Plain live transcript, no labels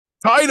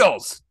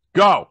Titles,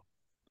 go.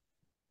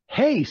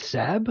 Hey,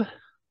 Seb.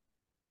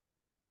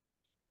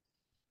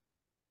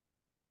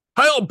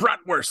 Heil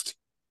Bratwurst.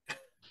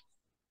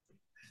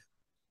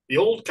 The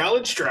old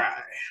college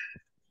try.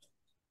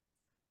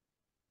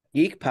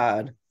 Geek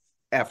Pod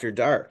After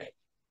Dark.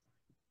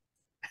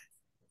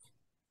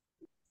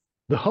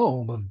 The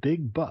home of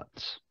big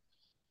butts.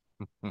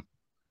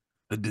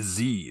 The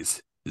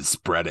disease is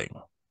spreading.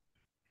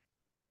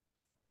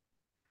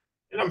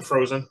 And I'm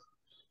frozen.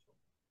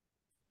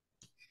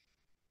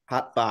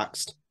 Hot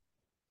boxed.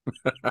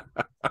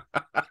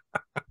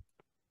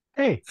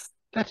 Hey,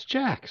 that's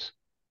Jax.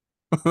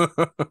 All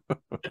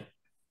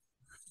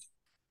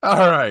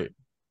right,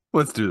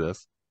 let's do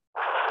this.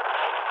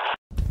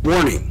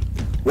 Warning.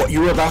 What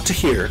you are about to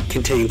hear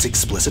contains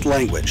explicit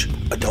language,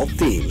 adult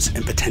themes,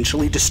 and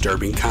potentially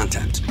disturbing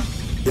content.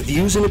 The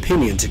views and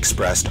opinions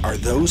expressed are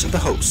those of the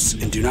hosts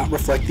and do not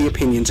reflect the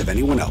opinions of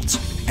anyone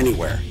else,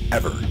 anywhere,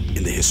 ever,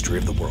 in the history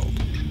of the world.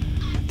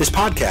 This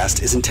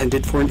podcast is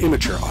intended for an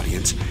immature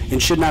audience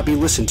and should not be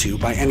listened to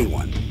by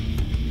anyone,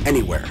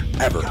 anywhere,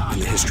 ever, in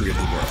the history of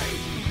the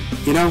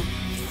world. You know,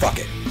 fuck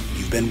it.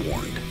 You've been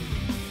warned.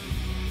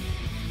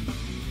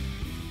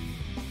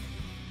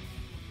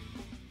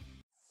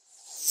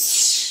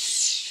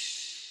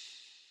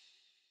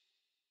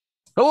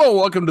 Hello,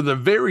 welcome to the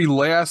very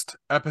last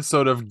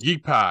episode of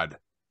Geek Pod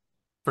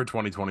for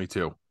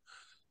 2022.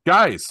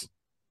 Guys,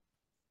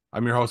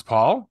 I'm your host,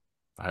 Paul.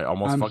 I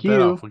almost fucked that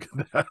Hugh. up. Look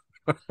at that.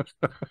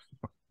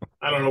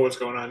 I don't know what's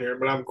going on here,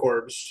 but I'm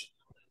Corbs.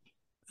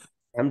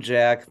 I'm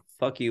Jack.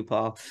 Fuck you,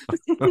 Paul.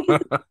 All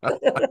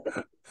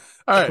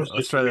right,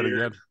 let's try that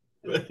again.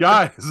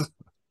 Guys,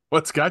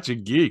 what's got you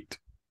geeked?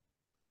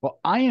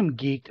 Well, I am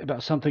geeked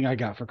about something I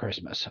got for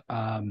Christmas.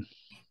 And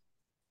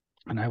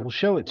I will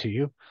show it to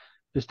you.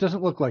 This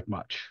doesn't look like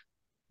much.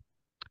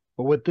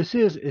 But what this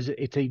is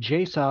it's a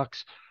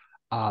JSOX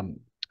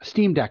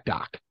Steam Deck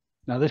dock.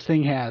 Now, this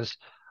thing has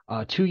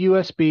two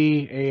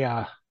USB,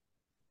 a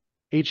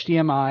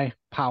HDMI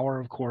power,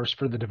 of course,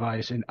 for the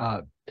device, and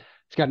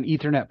it's got an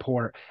Ethernet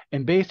port.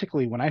 And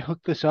basically, when I hook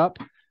this up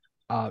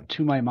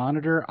to my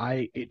monitor,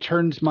 it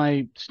turns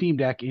my Steam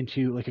Deck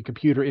into like a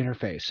computer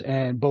interface,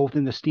 and both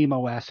in the Steam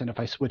OS, and if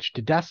I switch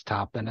to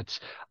desktop, then it's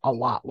a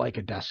lot like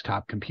a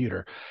desktop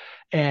computer.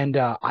 And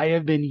I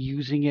have been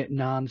using it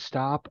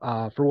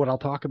nonstop for what I'll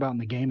talk about in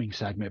the gaming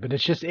segment. But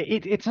it's just,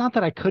 it's not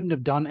that I couldn't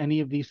have done any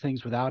of these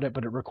things without it,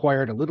 but it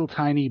required a little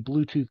tiny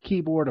Bluetooth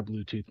keyboard, a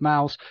Bluetooth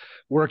mouse,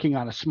 working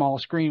on a small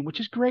screen, which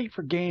is great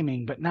for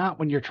gaming, but not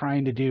when you're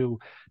trying to do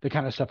the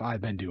kind of stuff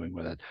I've been doing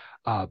with it.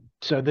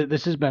 So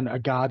this has been a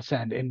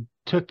godsend, and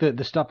took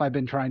the stuff I've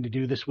been trying to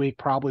do this week,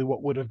 probably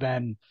what would have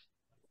been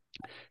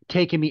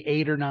taking me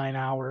 8 or 9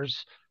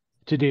 hours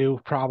to do,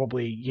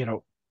 probably,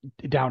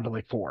 down to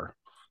like 4.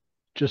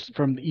 Just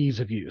from the ease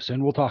of use,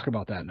 and we'll talk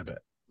about that in a bit.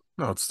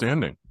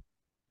 Outstanding.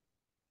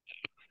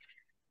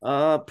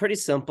 Pretty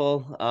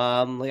simple.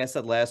 Like I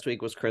said, last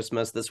week was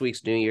Christmas. This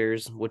week's New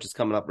Year's, which is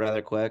coming up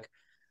rather quick.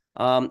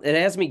 It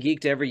has me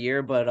geeked every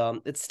year,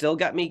 but it's still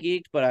got me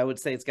geeked. But I would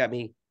say it's got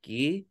me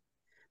geeked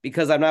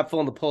because I'm not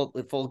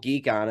full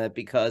geek on it,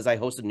 because I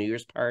host a New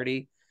Year's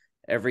party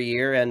every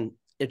year, and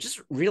it just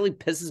really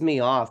pisses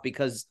me off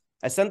because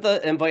I sent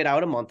the invite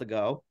out a month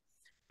ago,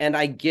 and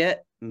I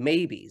get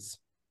maybes.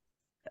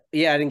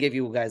 Yeah, I didn't give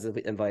you guys an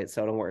invite,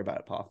 so don't worry about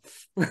it, Paul.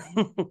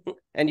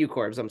 And you,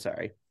 Corbs, I'm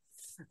sorry.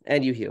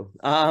 And you, Hugh.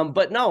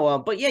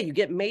 But yeah, you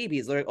get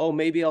maybes. They're like, oh,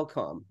 maybe I'll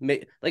come.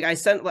 Like, I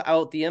sent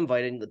out the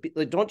invite, and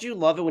like, don't you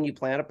love it when you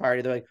plan a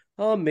party? They're like,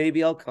 oh,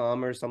 maybe I'll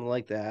come, or something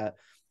like that.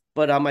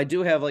 But I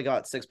do have like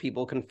about 6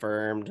 people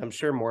confirmed. I'm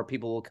sure more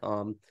people will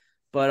come.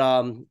 But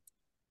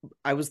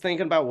I was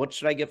thinking about what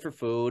should I get for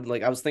food.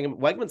 Like, I was thinking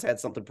Wegmans had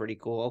something pretty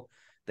cool.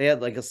 They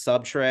had like a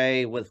sub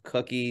tray with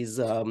cookies,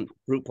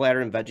 fruit platter,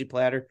 and veggie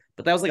platter,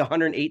 but that was like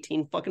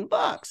 118 fucking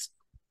bucks.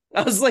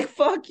 I was like,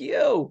 fuck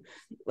you.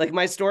 Like,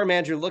 my store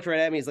manager looked right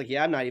at me. He's like,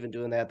 yeah, I'm not even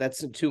doing that.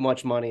 That's too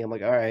much money. I'm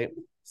like, all right.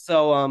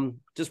 So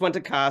just went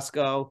to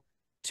Costco,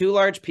 2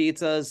 large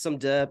pizzas, some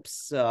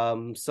dips,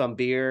 some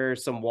beer,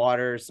 some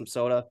water, some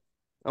soda.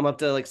 I'm up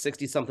to like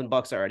 60 something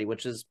bucks already,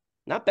 which is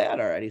not bad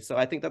already. So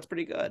I think that's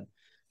pretty good.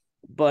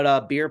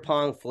 But beer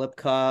pong, flip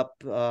cup,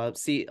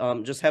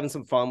 just having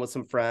some fun with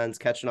some friends,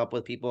 catching up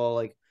with people.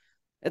 Like,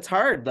 it's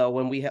hard though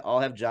when we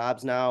all have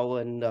jobs now,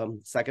 and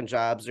second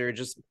jobs, or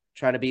just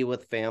trying to be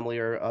with family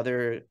or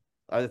other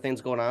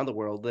things going on in the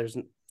world. There's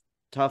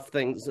tough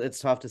things.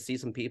 It's tough to see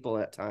some people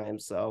at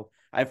times. So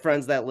I have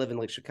friends that live in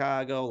like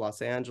Chicago,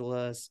 Los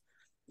Angeles,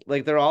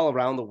 like they're all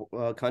around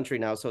the country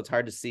now. So it's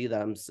hard to see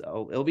them.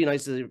 So it'll be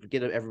nice to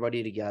get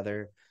everybody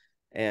together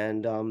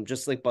and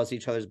just like bust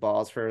each other's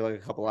balls for like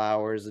a couple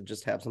hours and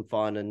just have some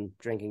fun and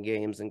drinking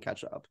games and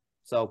catch up.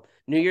 So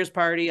New Year's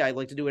party, I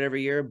like to do it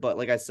every year, but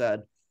like I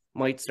said,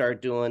 might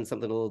start doing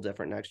something a little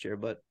different next year,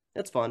 but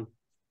it's fun.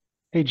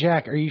 Hey,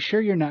 Jack, are you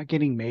sure you're not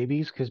getting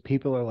maybes? Because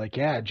people are like,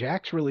 yeah,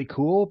 Jack's really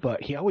cool,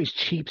 but he always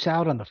cheaps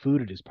out on the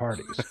food at his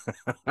parties.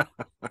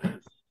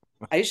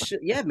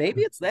 Yeah,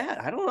 maybe it's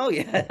that. I don't know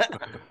yet.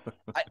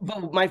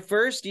 But my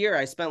first year,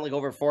 I spent like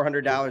over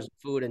 $400 in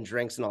food and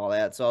drinks and all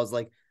that. So I was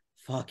like,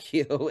 fuck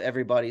you,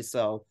 everybody.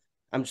 So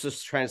I'm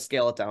just trying to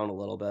scale it down a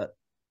little bit.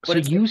 But So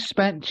it's you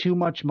spent too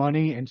much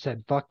money and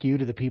said fuck you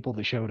to the people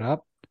that showed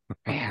up?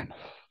 Man.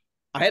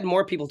 I had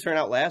more people turn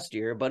out last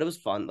year, but it was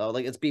fun though.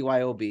 Like it's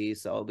BYOB,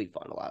 so it'll be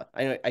fun a lot.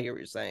 I hear what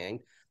you're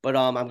saying, but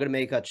I'm gonna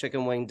make a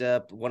chicken wing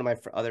dip. One of my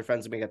other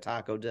friends will make a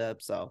taco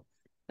dip, so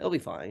it'll be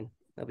fine.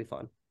 It'll be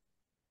fun.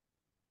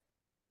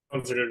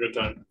 Sounds like a good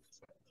time.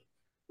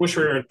 Wish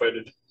we were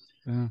invited.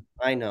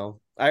 I know.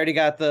 I already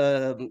got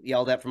the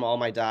yelled at from all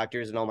my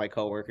doctors and all my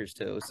coworkers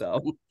too.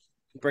 So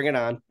bring it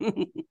on.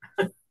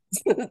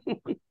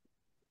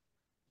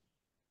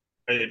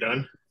 Are you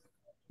done?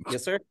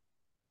 Yes, sir.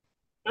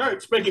 All right,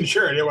 just making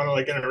sure. I didn't want to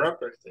like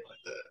interrupt or anything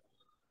like that.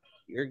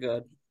 You're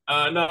good.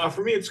 No,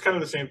 for me, it's kind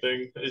of the same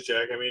thing as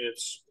Jack. I mean,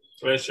 it's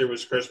last year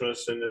was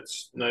Christmas, and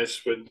it's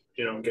nice with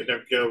getting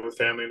together with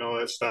family and all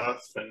that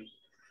stuff and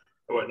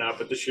whatnot.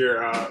 But this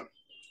year,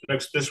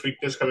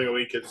 this coming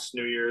week, it's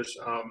New Year's.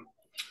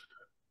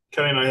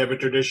 Kelly and I have a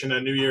tradition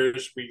on New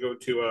Year's. We go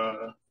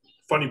to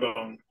Funny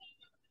Bone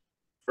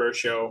for a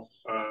show.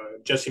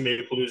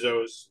 Jessimae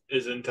Peluso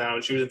is in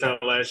town. She was in town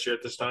last year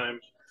at this time.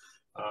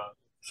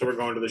 So we're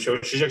going to the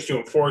show. She's actually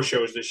doing 4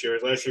 shows this year.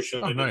 Last year she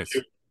only did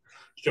 2.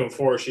 She's doing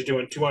 4. She's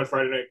doing 2 on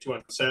Friday night, 2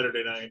 on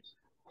Saturday night.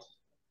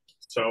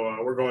 So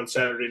we're going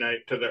Saturday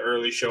night to the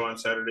early show on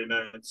Saturday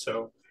night.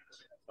 So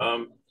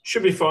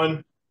should be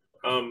fun.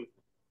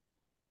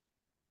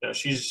 Yeah,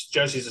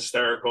 Jesse's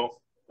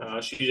hysterical.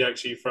 She's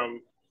actually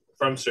from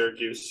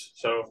Syracuse,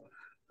 so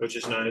which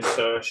is nice.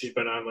 She's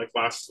been on like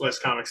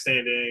Last Comic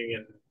Standing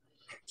and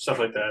stuff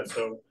like that.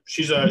 So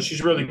she's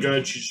really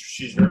good.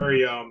 She's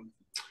very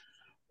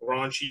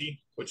raunchy,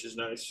 which is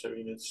nice. I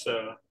mean, it's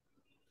a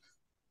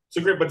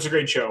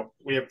great show.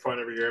 We have fun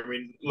every year. I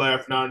mean,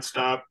 laugh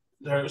nonstop.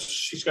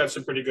 She's got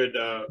some pretty good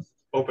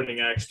opening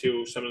acts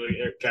too. Some of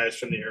the guys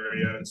from the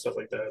area and stuff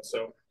like that.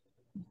 So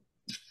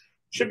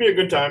should be a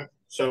good time.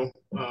 So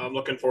I'm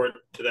looking forward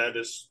to that.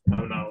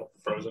 I'm now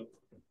frozen.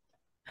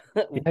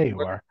 There you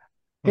are.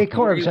 Hey,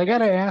 Corbs, I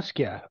gotta ask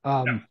you,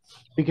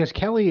 because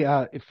Kelly,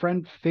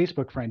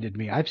 Facebook friended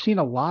me. I've seen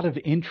a lot of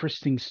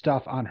interesting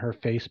stuff on her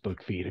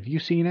Facebook feed. Have you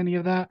seen any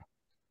of that?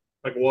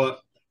 Like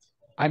what?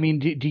 I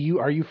mean,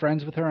 are you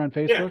friends with her on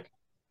Facebook? Yeah.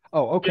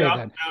 Oh, okay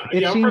then.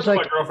 It I'm seems friends with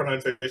like my girlfriend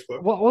on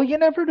Facebook. well, you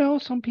never know.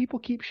 Some people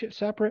keep shit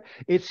separate.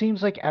 It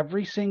seems like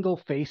every single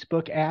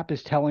Facebook app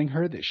is telling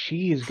her that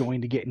she is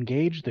going to get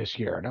engaged this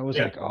year, and I was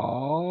like,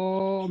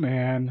 oh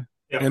man.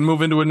 Yeah. And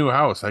move into a new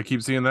house. I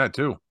keep seeing that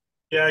too.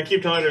 Yeah, I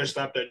keep telling her to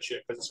stop that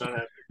shit because it's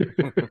not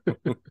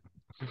happening.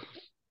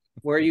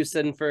 Where are you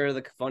sitting for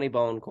the Funny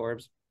Bone,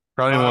 Corbs?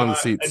 Probably in one of the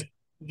seats.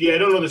 I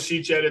don't know the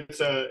seats yet. It's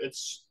like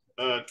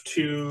a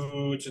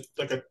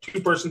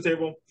 2-person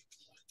table.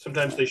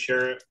 Sometimes they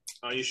share it.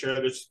 You share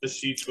the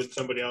seats with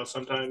somebody else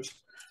sometimes.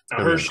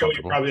 Now her show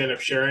you probably end up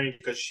sharing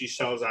because she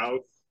sells out.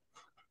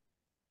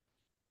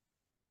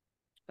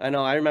 I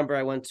know. I remember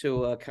I went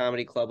to a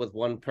comedy club with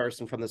one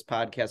person from this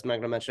podcast. I'm not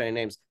going to mention any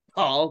names,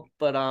 Paul,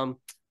 but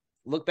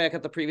look back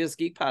at the previous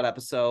Geek Pod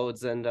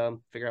episodes and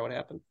figure out what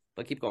happened.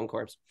 But keep going,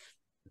 Corbs.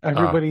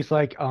 Everybody's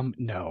like,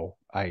 no,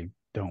 I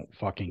don't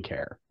fucking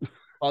care.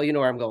 Well, you know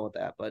where I'm going with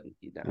that, but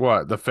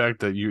What? The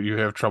fact that you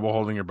have trouble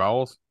holding your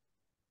bowels?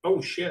 Oh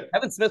shit!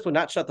 Kevin Smith would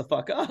not shut the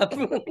fuck up. I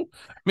mean,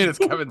 it's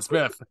Kevin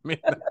Smith.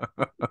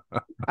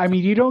 I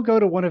mean, you don't go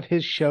to one of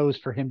his shows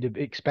for him to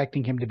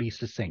expecting him to be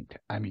succinct.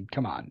 I mean,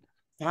 come on.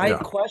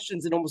 5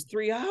 questions in almost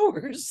 3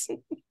 hours.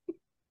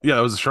 Yeah,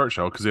 it was a short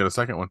show because he had a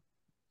second one.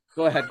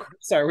 Go ahead.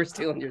 Sorry, we're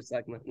stealing your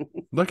segment.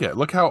 Look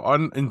how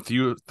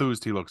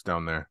unenthused he looks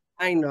down there.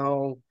 I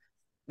know.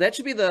 That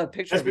should be the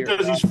picture. That's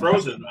because he's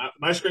frozen.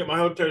 My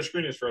whole entire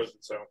screen is frozen.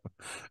 So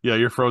yeah,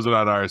 you're frozen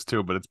on ours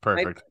too, but it's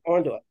perfect.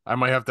 Onto it. I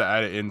might have to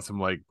add in some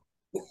like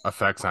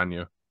effects on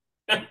you.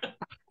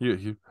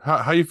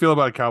 How you feel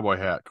about a cowboy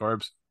hat,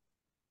 Corbs?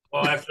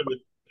 Well, after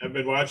I've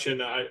been watching,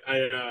 I'll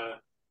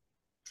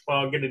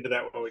get into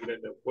that when we get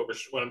into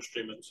what I'm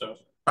streaming. So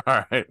all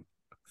right.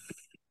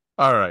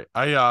 I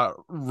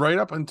right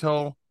up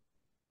until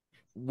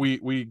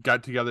we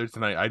got together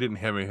tonight, I didn't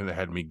have anything that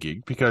had me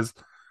geeked because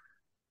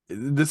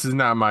this is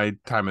not my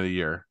time of the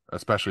year,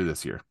 especially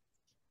this year.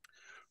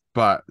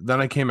 But then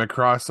I came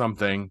across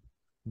something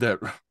that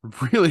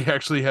really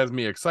actually has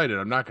me excited.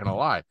 I'm not gonna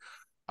lie.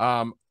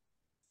 All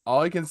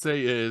I can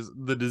say is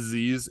the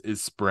disease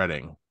is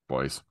spreading,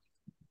 boys.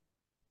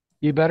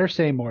 You better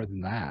say more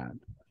than that.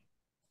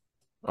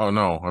 Oh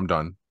no, I'm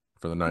done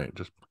for the night.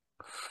 Just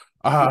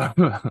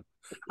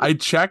I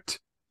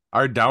checked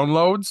our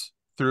downloads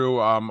through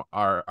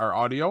our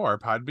audio, our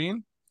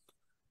Podbean,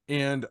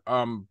 and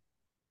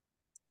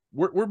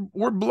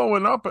we're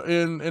blowing up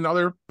in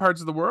other parts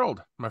of the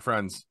world, my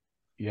friends.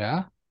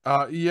 Yeah.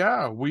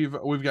 Yeah, we've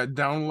got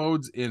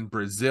downloads in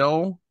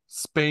Brazil,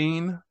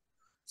 Spain,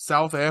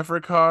 South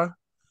Africa,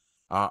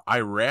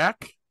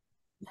 Iraq,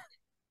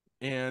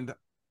 and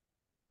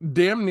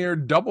damn near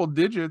double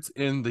digits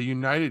in the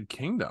United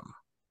Kingdom.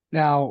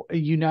 Now,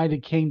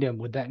 United Kingdom,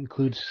 would that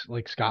include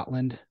like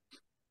Scotland,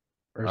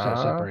 or is that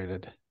Uh,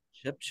 separated?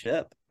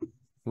 Chip.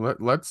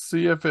 let's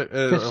see if it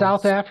Because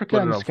South Africa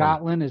split it and up for me.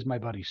 Scotland is my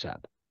buddy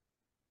Seb.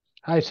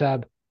 Hi,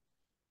 Seb.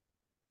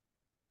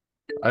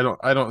 I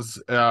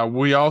don't.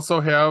 We also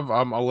have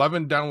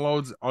 11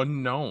 downloads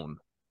unknown.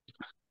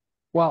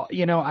 Well,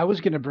 I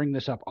was going to bring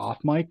this up off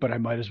mic, but I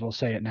might as well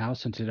say it now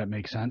since it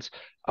makes sense.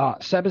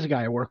 Seb is a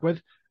guy I work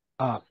with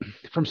uh,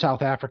 from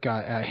South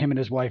Africa. Him and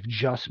his wife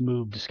just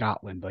moved to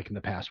Scotland like in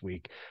the past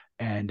week,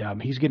 and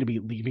he's going to be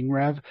leaving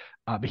Rev.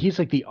 But he's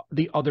like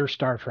the other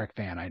Star Trek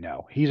fan I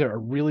know. He's a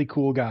really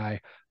cool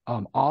guy,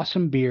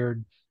 awesome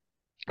beard,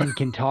 and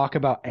can talk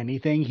about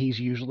anything. He's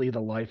usually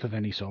the life of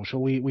any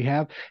social we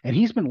have, and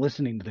he's been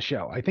listening to the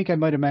show. I think I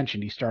might have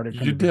mentioned he started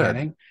from You the did.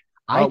 beginning.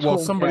 I Well,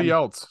 told somebody him.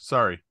 else.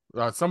 Sorry,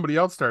 somebody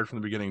else started from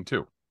the beginning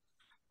too.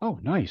 Oh,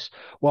 nice.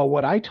 Well,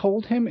 what I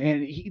told him,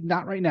 and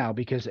not right now,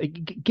 because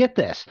get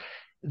this,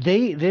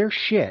 their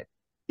shit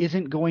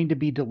isn't going to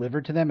be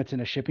delivered to them. It's in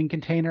a shipping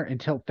container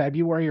until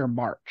February or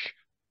March.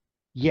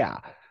 Yeah.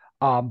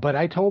 But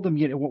I told him,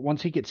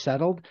 once he gets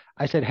settled,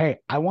 I said, hey,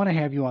 I want to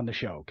have you on the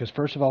show because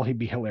first of all, he'd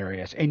be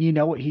hilarious. And you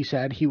know what he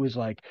said? He was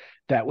like,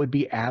 that would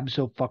be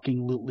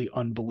absolutely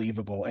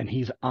unbelievable. And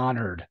he's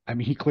honored. I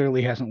mean, he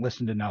clearly hasn't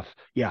listened enough.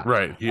 Yeah.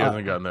 Right. He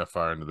hasn't gotten that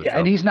far into the Yeah, show.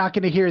 and he's not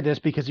going to hear this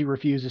because he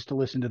refuses to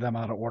listen to them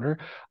out of order.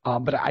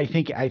 But I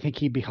think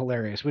he'd be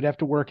hilarious. We'd have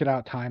to work it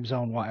out time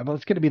zone wise. Well,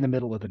 it's going to be in the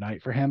middle of the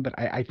night for him, but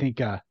I think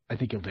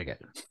he'll dig it.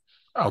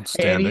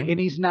 Outstanding. And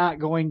he's not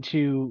going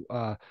to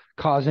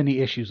cause any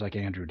issues like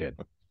Andrew did.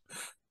 Oh,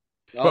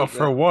 Well, good.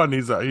 for one,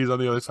 he's on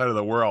the other side of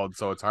the world,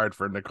 so it's hard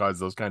for him to cause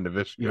those kind of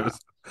issues. Yeah.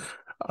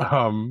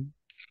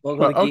 Welcome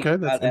But to Geek okay,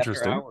 that's Pod After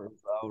interesting. Hours,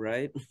 though,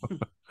 right?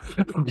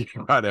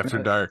 Right after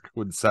dark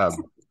with Seb.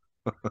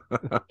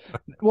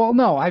 Well,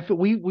 no,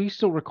 we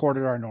still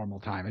recorded our normal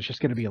time. It's just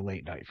going to be a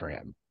late night for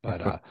him.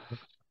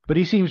 But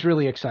he seems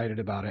really excited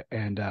about it.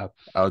 And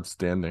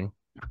Outstanding.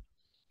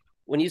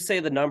 When you say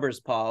the numbers,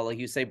 Paul, like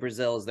you say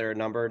Brazil, is there a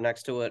number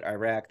next to it?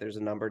 Iraq, there's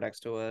a number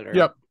next to it? Or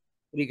Yep.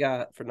 What do you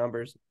got for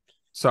numbers?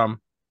 Some.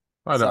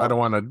 I Some. don't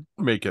want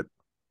to make it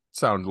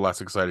sound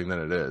less exciting than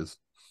it is,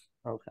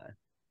 Okay.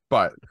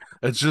 but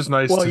it's just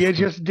nice. well, you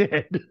just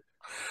did.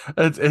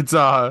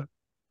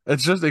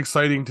 It's just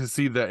exciting to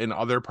see that in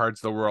other parts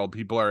of the world,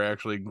 people are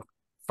actually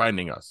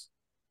finding us.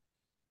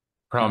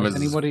 Now, is Problem is,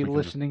 anybody we can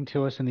just listening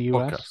to us in the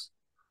book U.S.? us.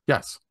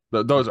 Yes,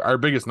 those our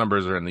biggest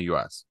numbers are in the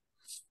U.S.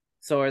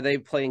 So are they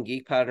playing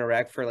Geek Pod in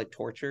Iraq for like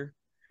torture?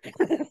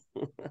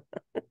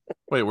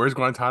 Wait, where's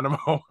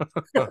Guantanamo?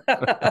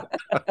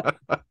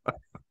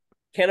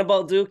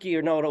 Cannibal Dookie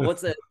or no,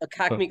 what's it? A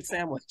cock meat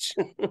sandwich.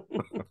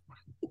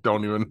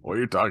 Don't even know what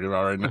you're talking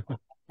about right now.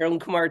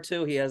 Harold Kumar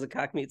too. He has a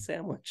cock meat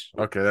sandwich.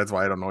 Okay, that's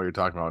why I don't know what you're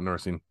talking about. I've never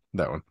seen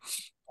that one.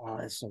 Oh,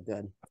 that's so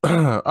good.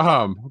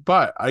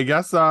 But I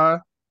guess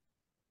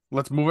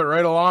let's move it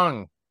right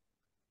along.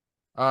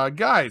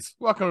 Guys,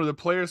 welcome to the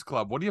Players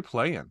Club. What are you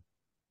playing?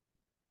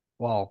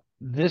 Well,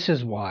 this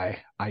is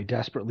why I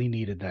desperately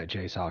needed that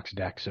JSOX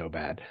deck so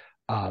bad.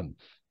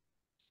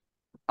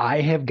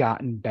 I have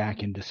gotten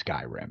back into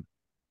Skyrim.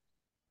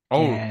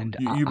 Oh, and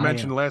you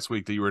mentioned last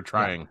week that you were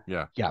trying.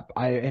 Yeah. Yep.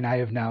 I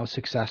have now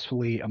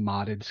successfully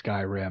modded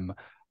Skyrim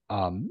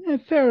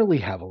fairly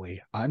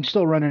heavily. I'm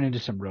still running into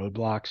some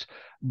roadblocks,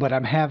 but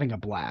I'm having a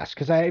blast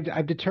because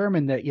I've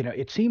determined that,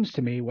 it seems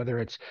to me, whether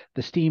it's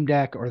the Steam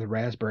Deck or the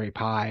Raspberry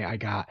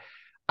Pi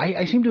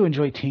I seem to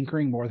enjoy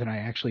tinkering more than I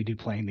actually do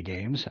playing the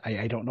games.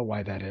 I don't know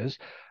why that is.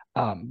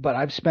 But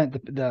I've spent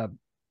the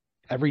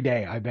every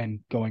day I've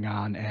been going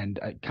on and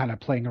kind of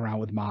playing around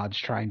with mods,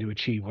 trying to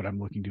achieve what I'm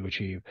looking to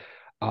achieve.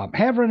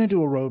 Have run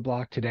into a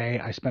roadblock today.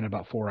 I spent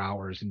about 4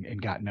 hours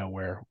and got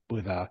nowhere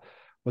with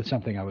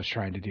something I was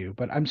trying to do,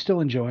 but I'm still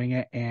enjoying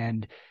it.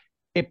 And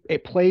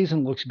it plays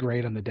and looks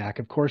great on the deck.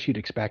 Of course, you'd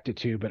expect it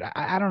to, but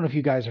I don't know if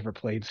you guys ever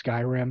played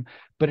Skyrim,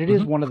 but it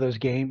is one of those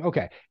games.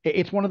 Okay.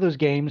 It's one of those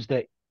games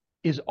that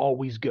is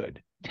always good.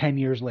 10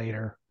 years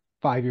later,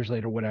 5 years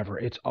later, whatever,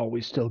 it's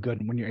always still good.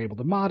 And when you're able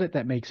to mod it,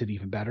 that makes it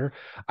even better.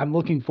 I'm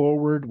looking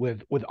forward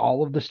with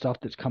all of the stuff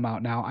that's come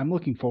out now. I'm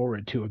looking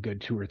forward to a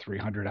good 200 or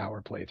 300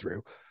 hour playthrough.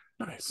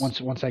 Nice.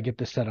 Once I get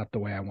this set up the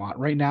way I want.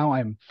 Right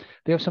now,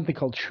 they have something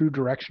called True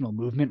Directional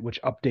Movement, which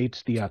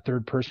updates the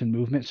third person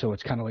movement. So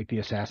it's kind of like the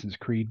Assassin's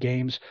Creed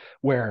games,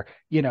 where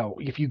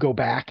if you go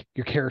back,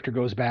 your character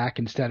goes back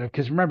instead of,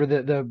 because remember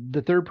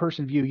the third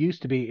person view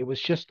used to be, it was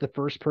just the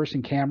first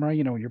person camera.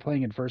 When you're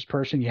playing in first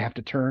person, you have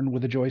to turn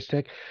with a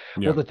joystick.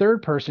 Yeah. Well, the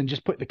third person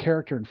just put the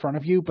character in front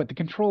of you, but the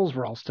controls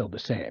were all still the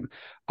same.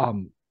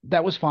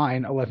 That was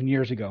fine 11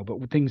 years ago,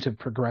 but things have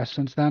progressed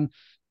since then,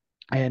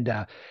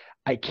 and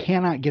I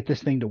cannot get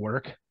this thing to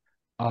work.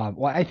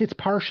 Well, it's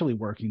partially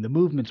working. The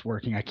movement's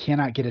working. I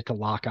cannot get it to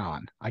lock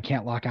on. I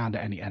can't lock on to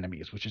any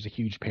enemies, which is a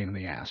huge pain in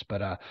the ass.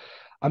 But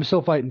I'm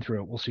still fighting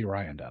through it. We'll see where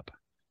I end up.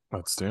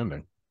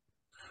 Outstanding.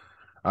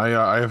 I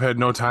have had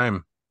no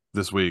time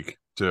this week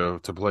to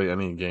play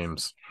any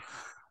games.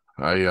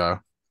 It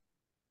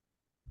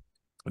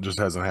just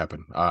hasn't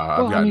happened.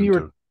 I've gotten you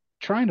were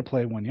trying to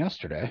play one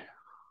yesterday.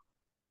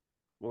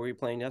 What were you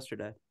playing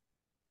yesterday?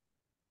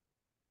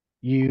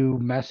 You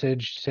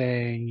messaged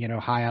saying,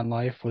 High on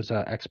Life was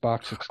a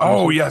Xbox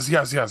Oh,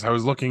 exclusive. yes. I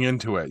was looking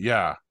into it.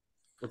 Yeah.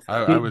 What's I,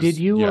 that? I Did was,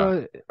 you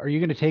yeah. are you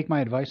going to take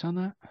my advice on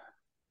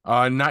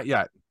that? Not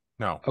yet.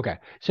 No. Okay.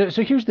 So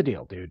here's the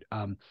deal, dude.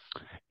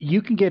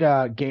 You can get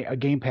a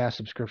Game Pass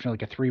subscription,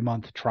 like a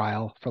 3-month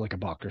trial for like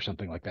 $1 or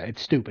something like that.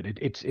 It's stupid.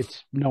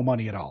 It's no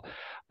money at all.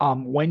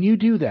 When you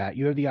do that,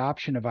 you have the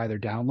option of either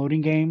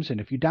downloading games, and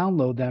if you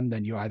download them,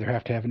 then you either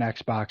have to have an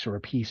Xbox or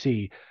a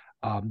PC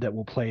that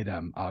will play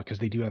them because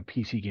they do have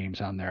PC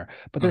games on there.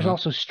 But there's Mhm.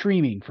 also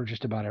streaming for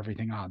just about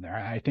everything on there.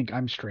 I think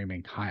I'm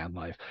streaming High on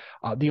Life.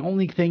 The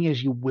only thing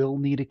is you will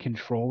need a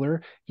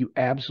controller. You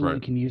absolutely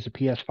Right. can use a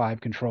PS5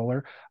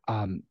 controller.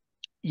 Um,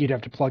 you'd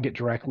have to plug it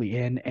directly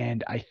in,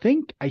 and I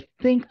think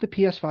the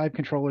PS5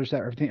 controllers,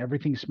 that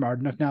everything's smart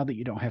enough now that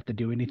you don't have to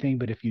do anything.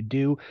 But if you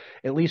do,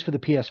 at least for the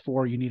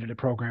PS4, you needed a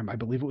program, I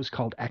believe it was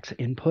called X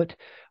Input,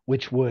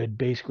 which would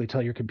basically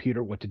tell your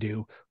computer what to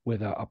do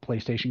with a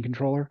PlayStation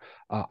controller.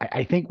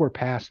 I think we're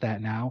past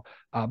that now,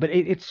 but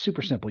it's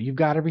super simple. You've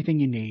got everything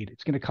you need.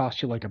 It's going to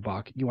cost you like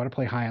 $1. You want to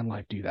play High on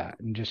Life, do that,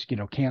 and just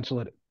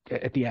cancel it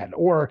at the end.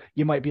 Or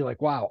you might be like,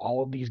 wow,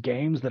 all of these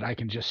games that I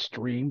can just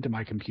stream to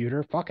my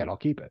computer, fuck it, I'll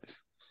keep it.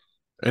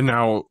 And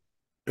now,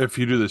 if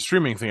you do the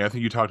streaming thing, I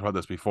think you talked about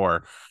this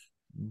before,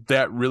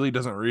 that really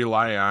doesn't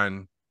rely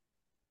on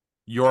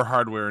your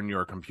hardware and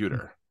your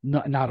computer.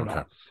 Not at Okay.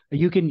 all.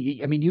 You can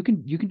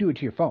do it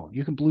to your phone.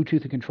 You can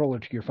Bluetooth the controller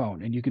to your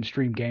phone, and you can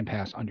stream Game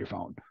Pass on your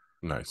phone.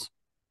 Nice.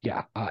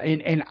 Yeah,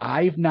 and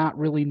I've not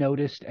really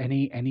noticed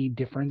any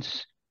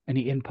difference,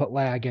 any input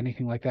lag,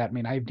 anything like that. I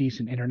mean, I have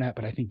decent internet,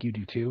 but I think you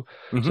do too.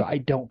 Mhm. So I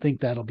don't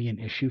think that'll be an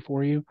issue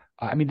for you.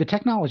 The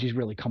technology's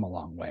really come a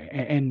long way,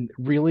 and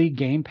really,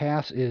 Game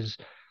Pass is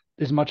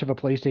as much of a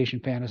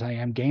PlayStation fan as I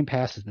am. Game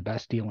Pass is the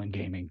best deal in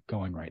gaming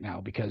going right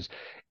now because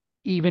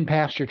even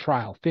past your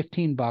trial,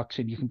 $15,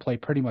 and you can play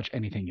pretty much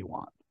anything you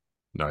want.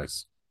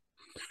 Nice.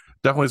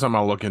 Definitely something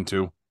I'll look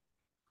into,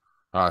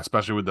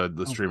 especially with the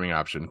Oh, streaming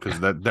option, because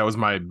that was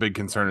my big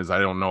concern is I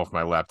don't know if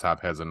my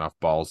laptop has enough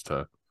balls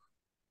to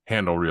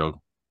handle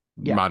real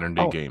yeah. modern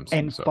day Oh, games.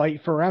 and So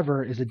Fight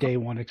Forever is a day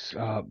one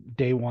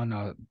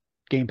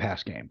Game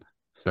Pass game.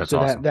 that's So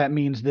that awesome. that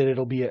means that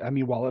it'll be.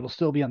 While it'll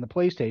still be on the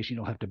PlayStation,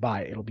 you'll have to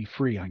buy it. It'll be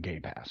free on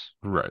Game Pass.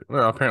 Right.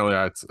 Well, apparently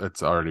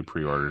it's already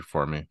pre-ordered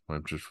for me.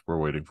 We're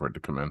waiting for it to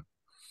come in.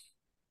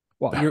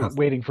 Well, you're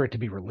waiting for it to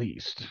be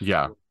released.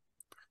 Yeah.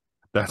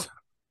 That's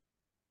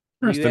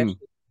You Kristen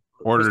actually,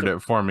 ordered Kristen,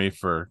 it for me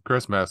for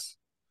Christmas,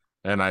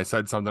 and I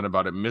said something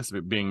about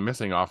it being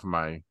missing off of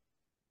my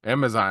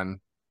Amazon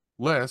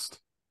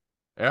list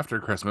after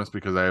Christmas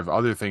because I have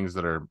other things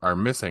that are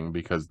missing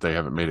because they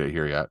haven't made it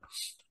here yet.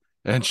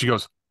 And she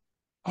goes,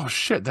 "Oh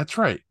shit, that's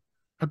right.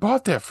 I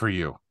bought that for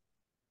you."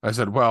 I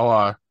said,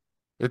 "Well,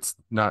 it's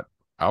not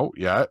out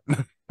yet."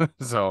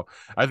 So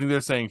I think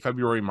they're saying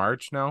February,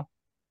 March now.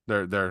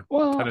 They're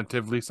Well,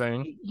 tentatively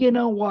saying. you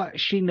know what?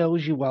 She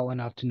knows you well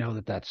enough to know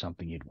that that's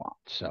something you'd want.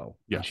 So,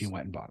 and she Yes.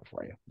 went and bought it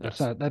for you. That's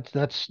Yes. not.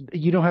 That's.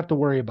 You don't have to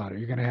worry about it.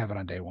 You're gonna have it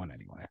on day one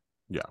anyway.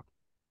 Yeah.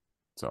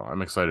 So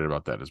I'm excited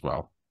about that as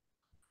well.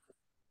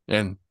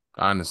 And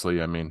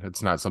honestly, I mean,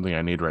 it's not something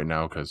I need right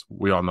now because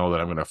we all know that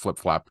I'm going to flip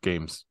flop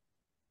games,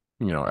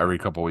 every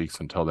couple weeks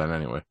until then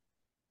anyway.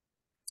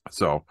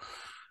 So,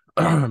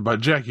 but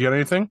Jack, you got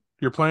anything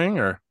you're playing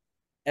or?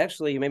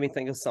 actually, you made me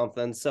think of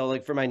something. So,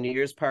 like for my New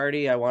Year's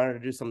party, I wanted to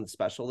do something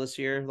special this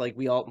year. Like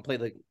we all play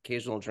the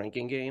occasional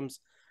drinking games.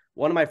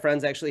 One of my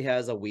friends actually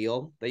has a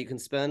wheel that you can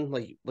spin,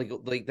 like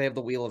they have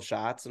the wheel of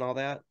shots and all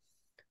that.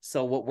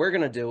 So what we're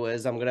gonna do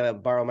is I'm gonna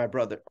borrow my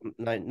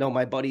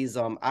buddy's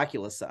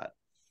Oculus set.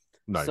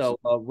 Nice. So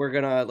we're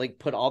gonna like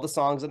put all the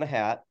songs in a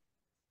hat,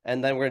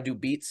 and then we're gonna do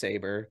Beat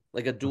Saber,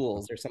 like a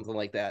duels or something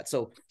like that.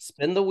 So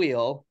spin the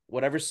wheel,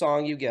 whatever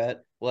song you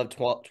get, we'll have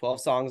 12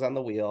 songs on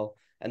the wheel.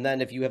 And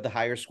then if you have the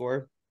higher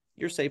score,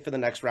 you're safe for the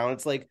next round.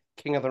 It's like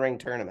King of the Ring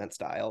tournament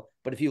style.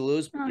 But if you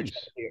lose, Nice.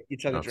 you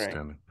chug a drink.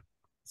 Outstanding.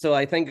 So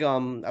I think I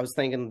was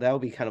thinking that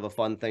would be kind of a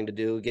fun thing to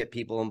do, get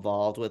people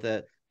involved with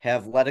it.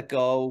 Have Let It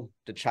Go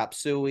to Chop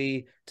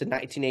Suey to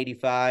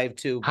 1985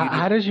 to How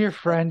Beauty. does your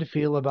friend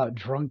feel about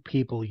drunk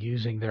people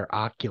using their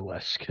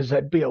Oculus? Because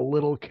I'd be a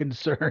little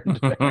concerned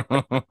there.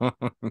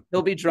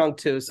 He'll be drunk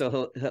too,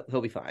 so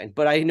he'll be fine.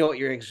 But I know what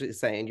you're actually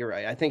saying. You're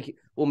right. I think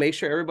we'll make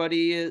sure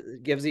everybody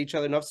gives each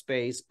other enough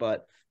space,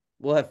 but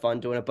we'll have fun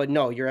doing it. But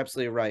no, you're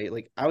absolutely right.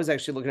 Like I was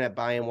actually looking at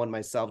buying one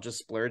myself, just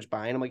splurge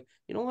buying. I'm like,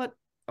 you know what?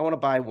 I want to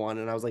buy one,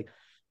 and I was like,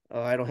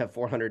 oh, I don't have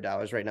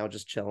 $400 right now,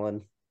 just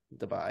chilling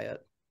to buy it.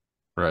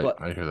 Right.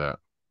 But I hear that.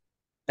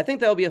 I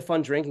think that would be a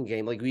fun drinking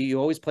game. Like you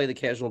always play the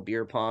casual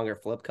beer pong or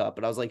flip cup,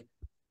 but I was like,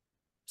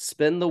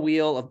 spin the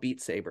wheel of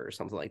Beat Saber or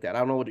something like that. I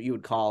don't know what you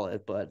would call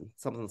it, but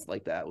something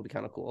like that would be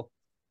kind of cool.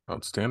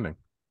 Outstanding.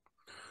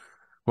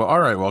 Well, all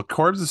right. Well,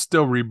 Corbs is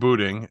still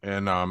rebooting,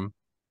 and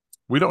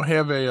we don't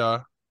have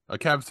a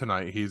Kev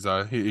tonight. He's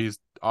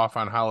off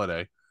on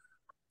holiday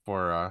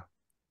for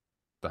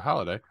the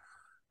holiday,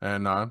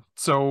 and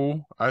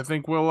so I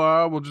think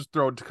we'll just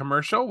throw it to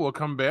commercial. We'll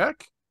come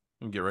back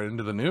and get right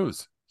into the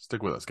news.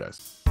 Stick with us,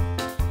 guys.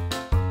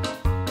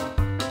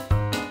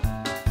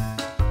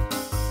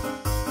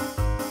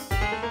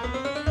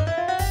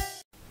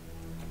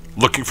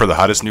 Looking for the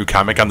hottest new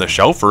comic on the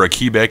shelf or a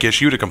key back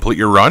issue to complete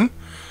your run?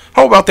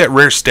 How about that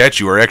rare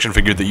statue or action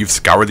figure that you've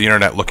scoured the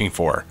internet looking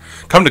for?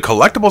 Come to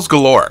Collectibles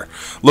Galore,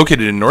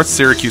 located in North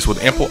Syracuse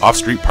with ample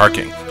off-street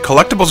parking.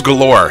 Collectibles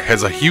Galore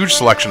has a huge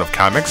selection of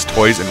comics,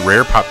 toys, and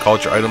rare pop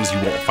culture items you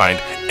won't find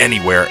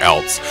anywhere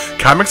else.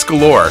 Comics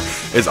Galore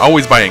is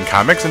always buying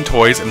comics and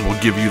toys and will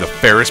give you the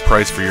fairest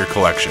price for your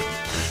collection.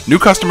 New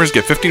customers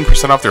get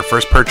 15% off their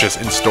first purchase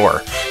in store.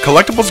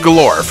 Collectibles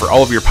Galore for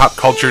all of your pop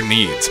culture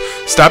needs.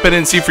 Stop in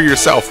and see for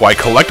yourself why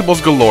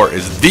Collectibles Galore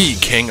is the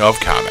king of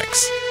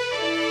comics.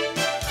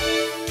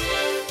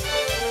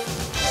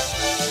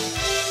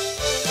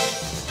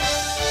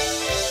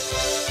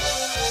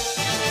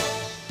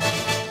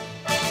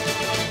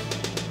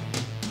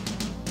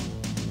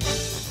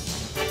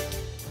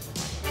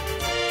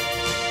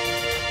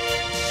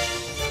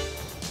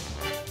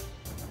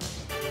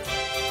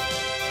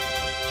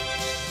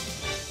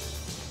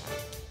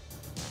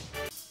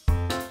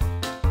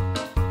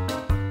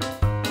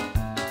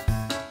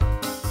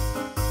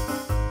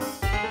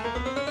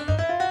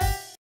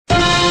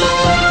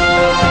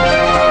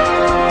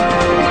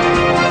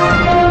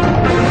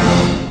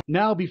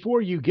 Now,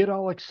 before you get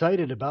all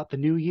excited about the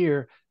new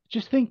year,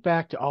 just think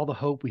back to all the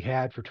hope we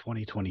had for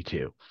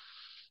 2022.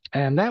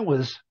 And that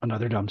was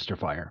another dumpster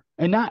fire.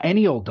 And not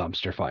any old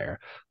dumpster fire,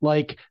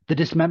 like the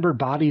dismembered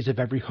bodies of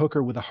every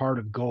hooker with a heart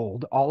of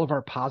gold, all of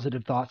our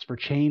positive thoughts for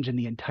change, and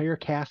the entire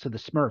cast of the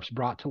Smurfs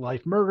brought to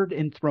life, murdered,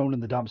 and thrown in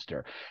the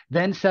dumpster,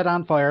 then set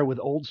on fire with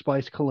Old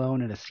Spice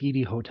cologne and a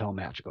seedy hotel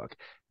matchbook.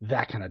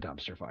 That kind of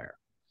dumpster fire.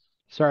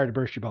 Sorry to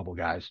burst your bubble,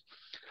 guys.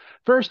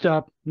 First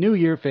up, New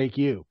Year, fake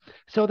you.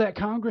 So that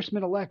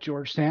Congressman-elect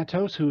George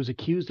Santos, who is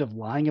accused of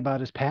lying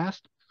about his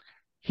past,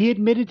 he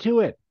admitted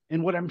to it.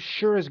 And what I'm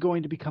sure is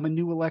going to become a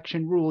new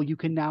election rule, you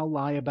can now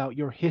lie about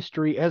your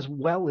history as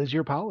well as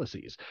your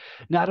policies.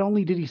 Not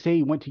only did he say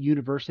he went to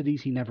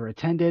universities he never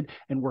attended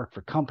and worked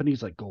for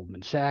companies like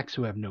Goldman Sachs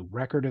who have no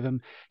record of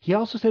him, he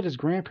also said his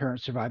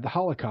grandparents survived the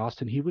Holocaust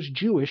and he was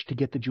Jewish to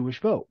get the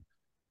Jewish vote.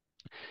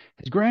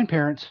 His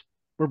grandparents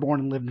were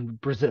born and lived in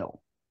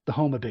Brazil, the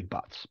home of big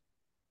butts.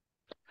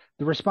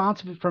 The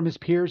response from his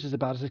peers is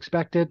about as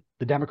expected.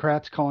 The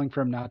Democrats calling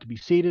for him not to be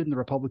seated, and the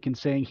Republicans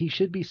saying he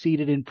should be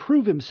seated and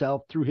prove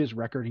himself through his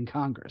record in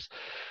Congress.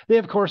 They,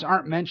 of course,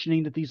 aren't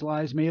mentioning that these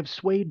lies may have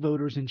swayed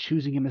voters in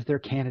choosing him as their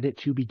candidate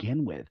to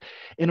begin with.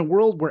 In a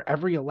world where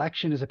every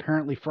election is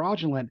apparently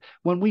fraudulent,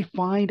 when we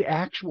find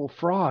actual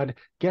fraud,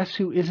 guess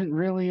who isn't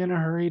really in a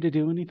hurry to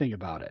do anything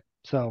about it?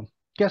 So,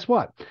 guess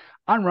what?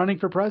 I'm running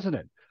for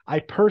president. I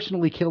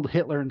personally killed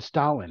Hitler and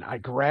Stalin. I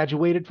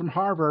graduated from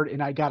Harvard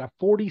and I got a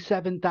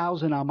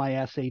 47,000 on my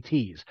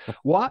SATs.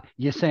 What?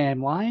 You say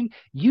I'm lying?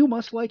 You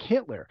must like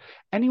Hitler.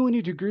 Anyone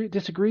who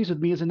disagrees with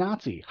me is a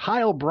Nazi.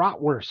 Heil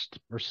Bratwurst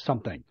or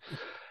something.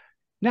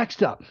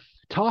 Next up,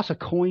 toss a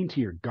coin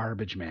to your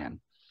garbage man.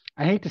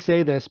 I hate to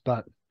say this,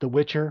 but The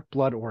Witcher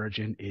Blood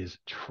Origin is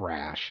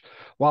trash.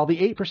 While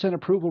the 8%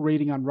 approval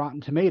rating on Rotten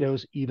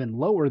Tomatoes, even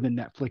lower than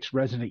Netflix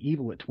Resident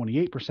Evil at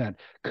 28%,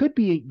 could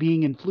be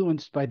being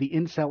influenced by the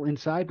incel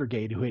inside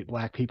brigade who hate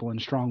black people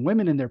and strong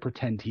women in their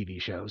pretend TV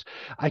shows,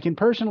 I can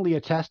personally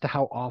attest to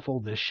how awful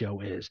this show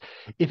is.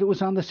 If it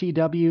was on the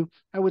CW,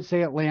 I would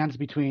say it lands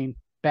between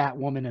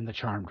Batwoman and the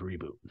Charmed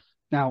reboot.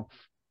 Now,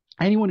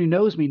 anyone who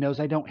knows me knows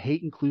I don't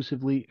hate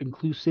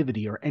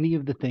inclusivity or any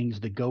of the things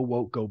the go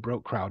woke, go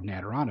broke crowd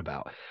natter on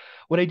about.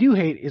 What I do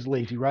hate is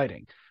lazy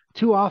writing.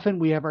 Too often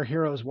we have our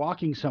heroes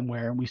walking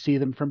somewhere and we see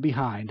them from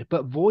behind,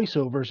 but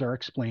voiceovers are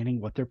explaining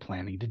what they're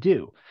planning to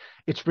do.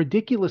 It's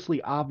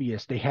ridiculously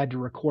obvious they had to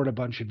record a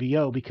bunch of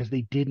VO because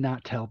they did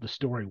not tell the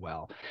story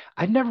well.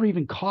 I've never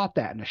even caught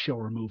that in a show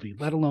or movie,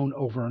 let alone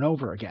over and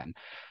over again.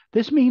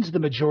 This means the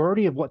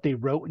majority of what they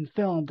wrote and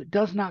filmed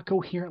does not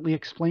coherently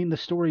explain the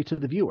story to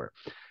the viewer.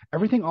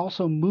 Everything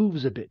also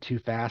moves a bit too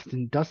fast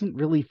and doesn't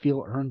really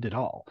feel earned at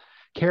all.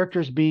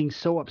 Characters being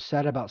so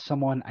upset about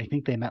someone I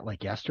think they met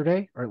like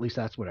yesterday, or at least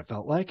that's what it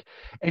felt like,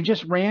 and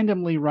just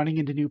randomly running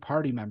into new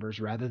party members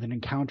rather than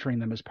encountering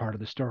them as part of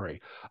the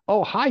story.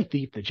 Oh, hi,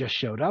 thief that just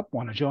showed up.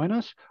 Want to join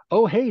us?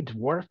 Oh, hey,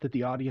 dwarf that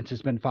the audience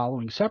has been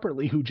following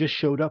separately who just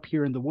showed up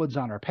here in the woods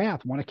on our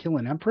path. Want to kill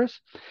an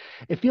empress?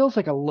 It feels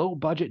like a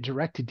low-budget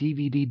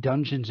direct-to-DVD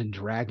Dungeons &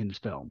 Dragons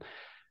film,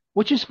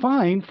 which is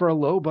fine for a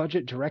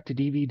low-budget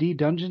direct-to-DVD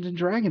Dungeons &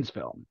 Dragons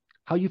film.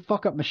 How you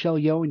fuck up Michelle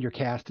Yeoh and your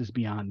cast is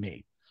beyond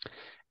me.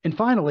 And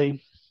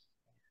finally,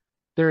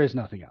 there is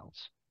nothing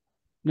else.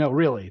 No,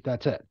 really,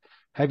 that's it.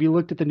 Have you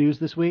looked at the news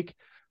this week?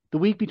 The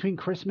week between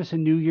Christmas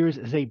and New Year's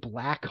is a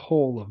black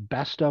hole of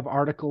best of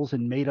articles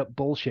and made up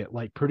bullshit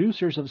like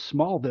producers of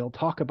Smallville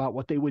talk about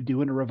what they would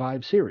do in a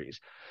revived series.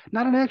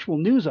 Not an actual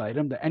news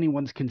item that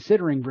anyone's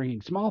considering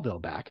bringing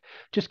Smallville back,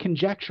 just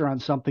conjecture on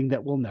something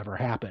that will never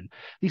happen.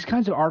 These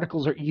kinds of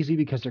articles are easy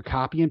because they're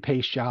copy and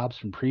paste jobs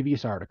from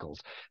previous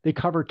articles. They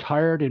cover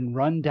tired and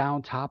run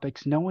down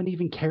topics no one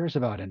even cares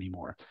about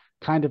anymore.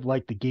 kind of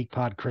like the Geek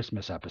Pod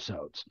Christmas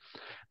episodes.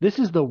 This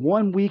is the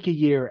 1 week a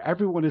year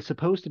everyone is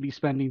supposed to be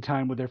spending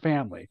time with their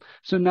family,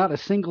 so not a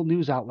single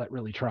news outlet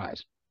really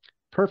tries.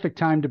 Perfect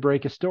time to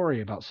break a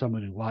story about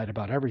someone who lied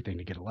about everything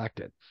to get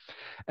elected.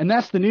 And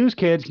that's the news,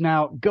 kids.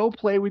 Now go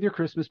play with your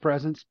Christmas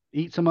presents,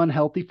 eat some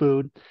unhealthy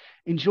food,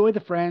 enjoy the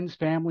friends,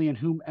 family, and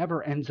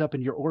whomever ends up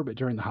in your orbit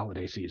during the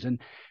holiday season.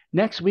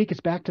 Next week,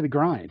 it's back to the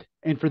grind.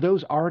 And for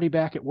those already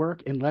back at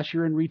work, unless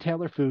you're in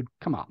retail or food,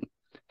 come on.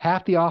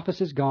 Half the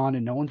office is gone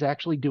and no one's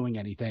actually doing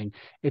anything.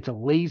 It's a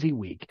lazy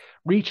week.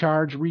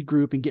 Recharge,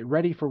 regroup, and get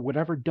ready for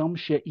whatever dumb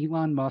shit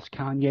Elon Musk,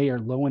 Kanye, or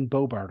Lowen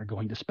Bobart are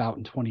going to spout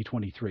in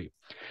 2023.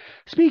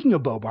 Speaking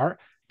of Bobart,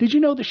 did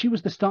you know that she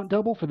was the stunt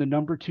double for the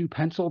 #2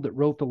 pencil that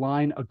wrote the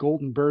line, "A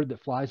golden bird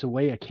that flies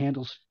away, a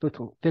candle's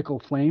fickle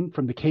flame,"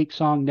 from the Cake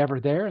song Never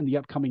There and the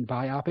upcoming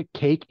biopic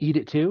Cake, Eat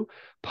It Too,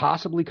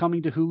 possibly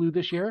coming to Hulu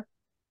this year?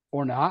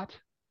 Or not?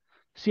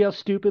 See how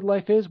stupid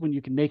life is when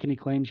you can make any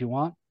claims you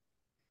want?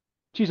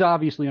 She's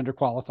obviously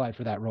underqualified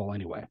for that role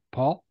anyway.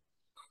 Paul?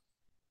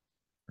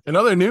 In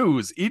other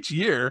news, each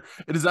year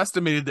it is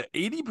estimated that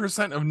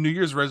 80% of New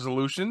Year's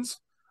resolutions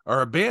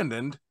are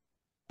abandoned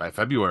by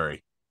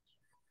February.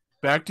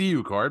 Back to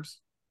you,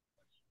 Corbs.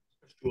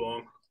 It's too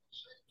long.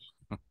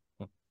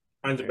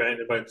 Mine's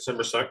abandoned by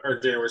December 2nd or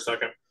January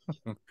 2nd.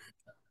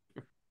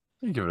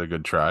 You give it a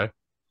good try.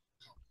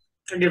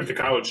 I give it the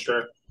college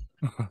try.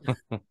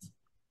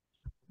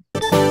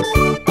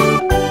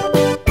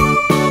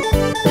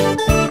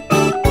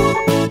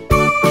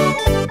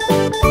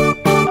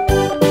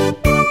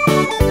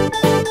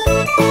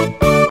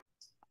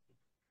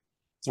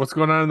 What's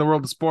going on in the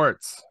world of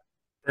sports?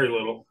 Very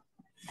little.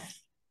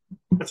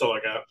 That's all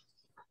I got.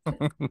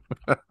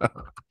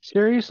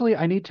 Seriously,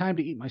 I need time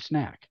to eat my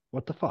snack.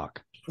 What the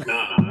fuck?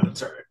 Nah,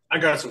 that's all right. I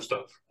got some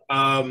stuff.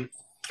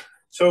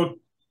 So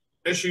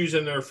issues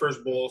in their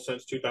first bowl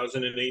since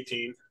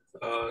 2018.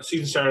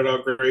 Season started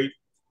out great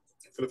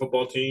for the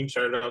football team.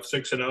 Started out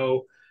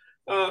 6-0.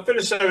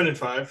 Finished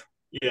 7-5.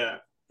 Yeah,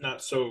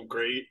 not so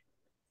great.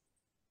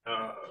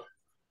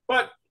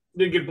 But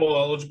did get bowl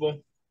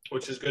eligible,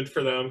 which is good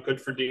for them. Good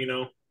for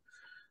Dino.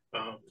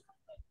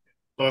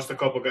 Lost a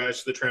couple guys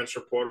to the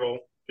transfer portal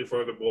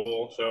before the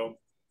bowl. So,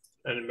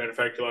 and as a matter of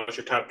fact, you lost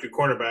your top 2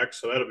 cornerbacks,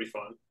 so that'll be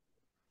fun.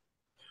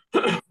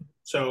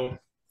 So,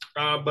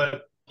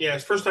 but yeah,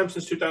 it's first time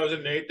since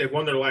 2008. They've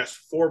won their last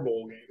 4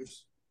 bowl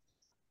games.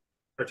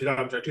 Or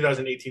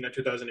 2018, not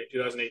 2008,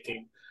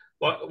 2018.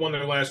 Won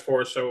their last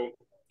 4, so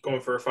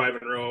going for a 5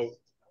 in a row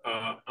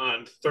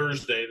on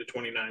Thursday, the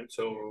 29th.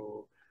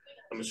 So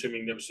I'm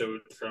assuming the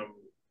episode from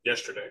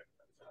yesterday.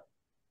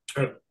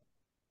 From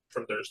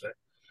Thursday.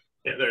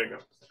 Yeah, there you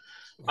go.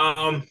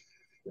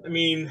 I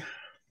mean,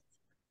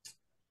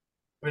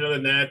 other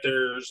than that,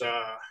 there's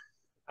I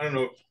don't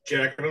know,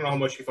 Jack. I don't know how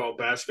much you follow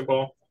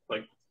basketball,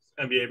 like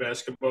NBA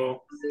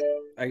basketball.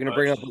 Are you gonna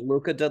bring up what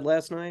Luca did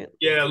last night?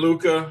 Yeah,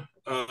 Luca,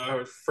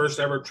 first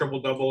ever triple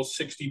double,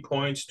 60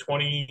 points,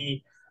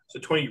 20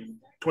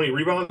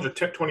 rebounds, or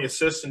 20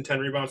 assists and 10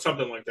 rebounds,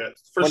 something like that.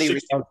 First 20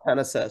 60, rebounds, 10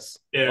 assists.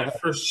 Yeah, Okay.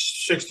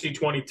 first 60,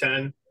 20,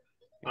 10.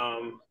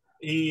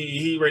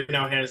 He right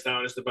now hands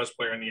down is the best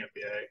player in the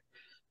NBA.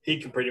 He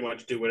can pretty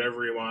much do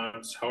whatever he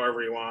wants,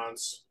 however he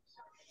wants.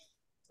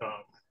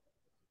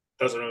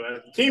 Doesn't know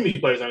that the team he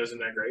plays on isn't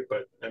that great,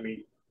 but I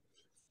mean,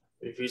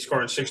 if he's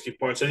scoring 60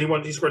 points, and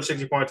he scored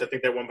 60 points, I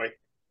think they won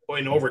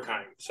in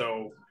overtime.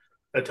 So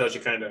that tells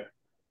you kind of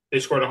they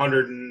scored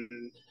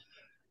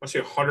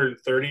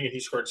 130, and he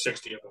scored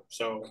 60 of them.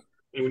 So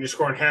when you're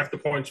scoring half the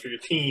points for your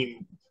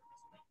team,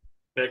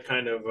 that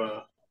kind of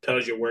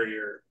tells you where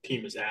your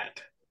team is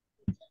at.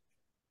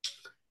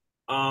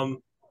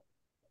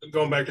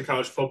 Going back to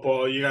college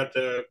football, you got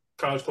the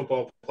college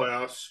football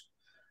playoffs.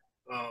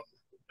 I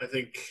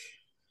think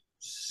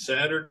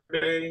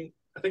Saturday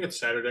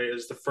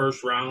is the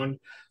first round.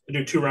 They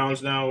do 2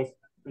 rounds now.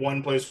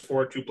 1 plays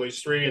 4, 2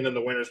 plays 3, and then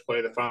the winners play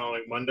the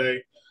following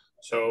Monday.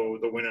 So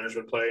the winners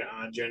would play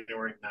on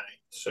January 9th.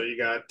 So you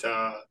got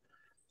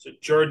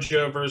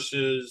Georgia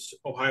versus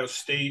Ohio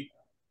State.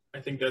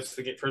 I think that's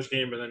the first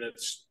game, and then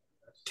it's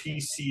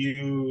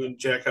TCU, and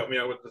Jack helped me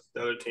out with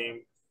the other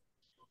team.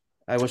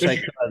 I wish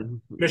Michigan. I could.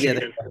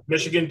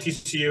 Michigan,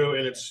 TCU,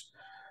 and it's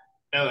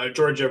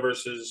Georgia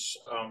versus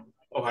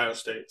Ohio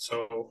State.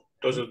 So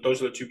those are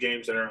the 2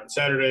 games that are on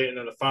Saturday, and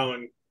then the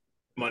following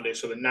Monday,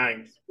 so the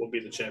 9th, will be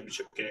the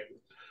championship game.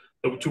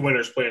 The 2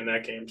 winners play in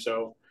that game.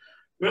 So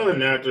other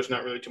than that, there's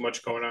not really too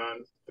much going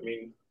on. I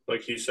mean,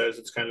 like he says,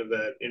 it's kind of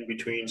that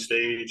in-between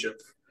stage of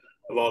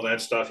all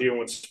that stuff, even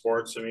with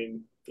sports. I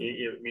mean,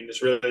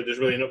 there's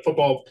really no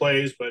football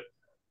plays, but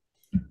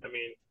I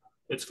mean,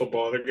 it's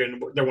football.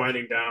 They're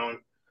winding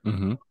down.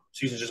 Mm-hmm.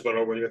 Season's just about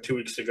over. You got 2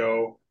 weeks to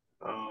go.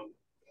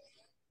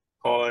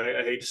 Paul,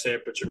 I hate to say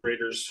it, but your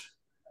Raiders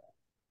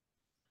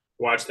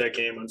watched that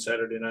game on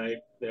Saturday night.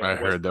 I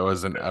heard that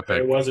was an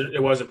epic. It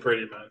wasn't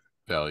pretty, man.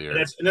 Failure.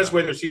 And that's the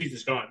way their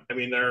season's gone. I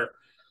mean, they're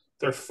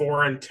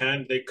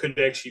 4-10. They could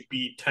actually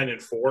be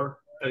 10-4.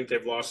 I think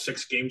they've lost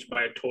 6 games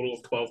by a total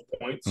of 12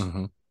 points.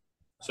 Mm-hmm.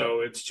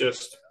 So it's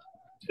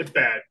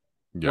bad.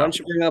 Why Yeah. don't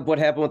you bring up what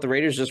happened with the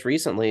Raiders just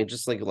recently,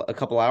 just like a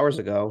couple hours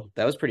ago?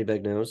 That was pretty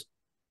big news.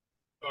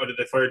 Oh, did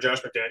they fire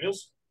Josh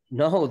McDaniels?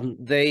 No,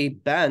 they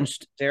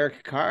benched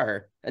Derek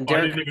Carr, and Oh,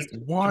 I didn't even. To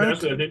be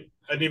honest What? with you,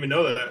 I didn't even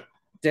know that.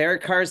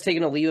 Derek Carr is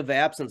taking a leave of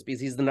absence because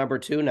he's the number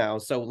 2 now.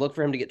 So look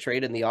for him to get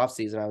traded in the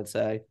offseason, I would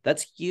say.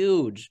 That's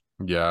huge.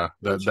 Yeah,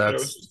 It that's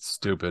was,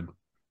 stupid.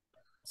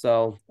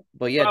 So,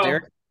 but yeah,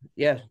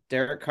 oh,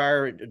 Derek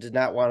Carr did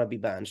not want to be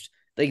benched.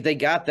 They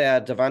got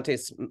that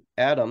Devontae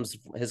Adams,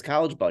 his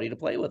college buddy, to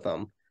play with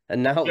them,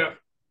 and now yeah.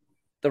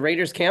 the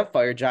Raiders can't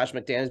fire Josh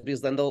McDaniels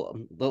because then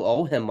they'll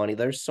owe him money.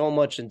 There's so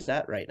much in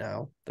debt right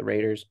now. The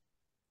Raiders.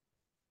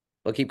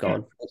 But keep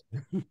going.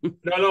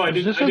 No,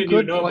 Is this I a didn't even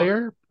good know.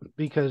 player?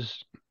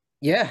 Because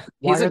Yeah,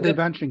 why he's a are they good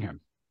benching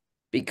him?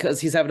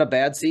 because he's having a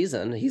bad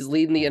season. He's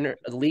leading the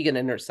league in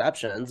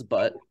interceptions,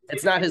 but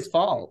it's not his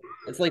fault.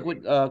 It's like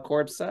what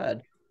Corbs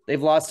said.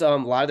 They've lost a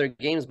lot of their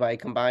games by a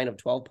combined of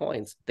 12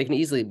 points. They can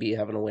easily be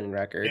having a winning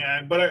record.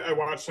 Yeah, but I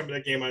watched some of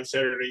that game on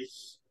Saturday,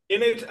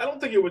 and I don't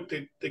think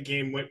the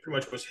game went pretty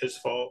much was his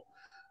fault.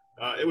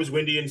 It was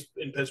windy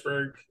in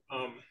Pittsburgh.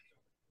 A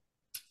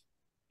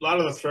lot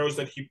of the throws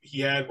that he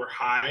had were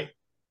high,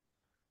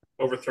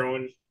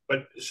 overthrown,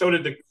 but so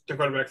did the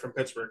quarterback from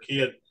Pittsburgh.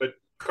 But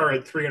Carr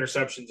had 3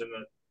 interceptions in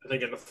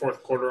the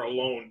fourth quarter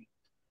alone.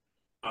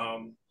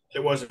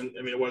 It wasn't.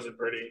 I mean, it wasn't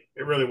pretty.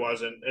 It really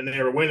wasn't, and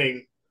they were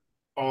winning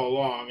all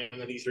along, and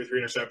then he threw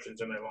 3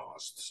 interceptions and they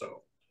lost.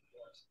 So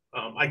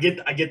I get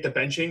the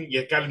benching.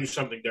 You got to do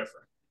something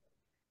different.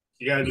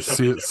 You got to do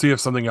something different. See if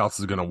something else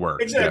is going to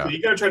work. Exactly. Yeah.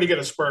 You got to try to get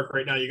a spark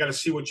right now. You got to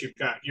see what you've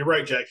got. You're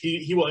right, Jack.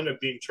 He will end up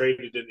being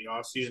traded in the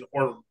offseason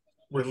or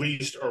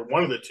released or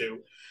one of the two,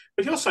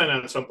 but he'll sign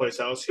on someplace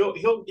else. He'll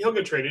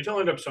get traded. He'll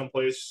end up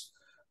someplace,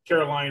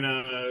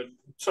 Carolina,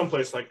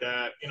 someplace like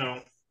that.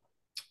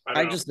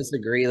 I just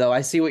disagree, though.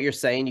 I see what you're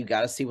saying. You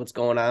got to see what's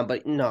going on,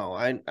 but no,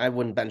 I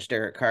wouldn't bench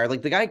Derek Carr.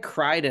 Like the guy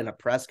cried in a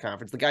press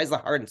conference. The guy's the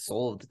heart and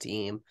soul of the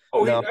team.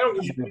 Oh, no,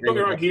 don't get me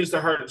wrong. He is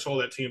the heart and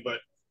soul of that team, but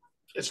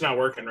it's not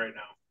working right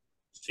now.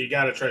 So you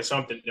got to try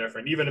something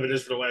different, even if it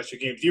is for the last 2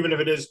 games. Even if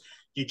it is,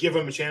 you give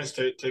him a chance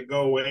to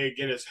go away,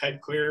 get his head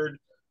cleared,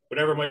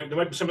 whatever. There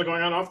might be something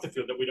going on off the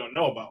field that we don't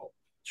know about.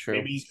 True.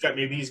 Maybe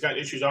he's got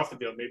issues off the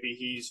field. Maybe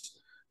he's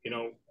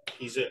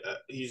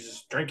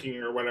drinking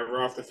or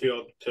whatever off the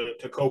field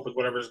to cope with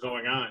whatever's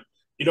going on.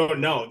 You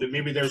don't know that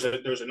maybe there's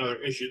another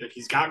issue that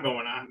he's got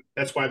going on.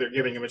 That's why they're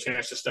giving him a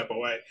chance to step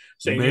away,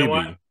 saying, Maybe.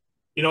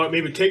 you know what,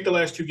 maybe take the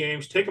last 2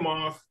 games, take them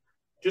off,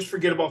 just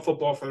forget about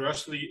football for the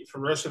rest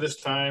of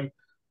this time.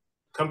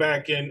 Come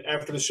back in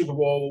after the Super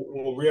Bowl.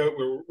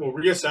 We'll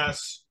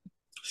reassess,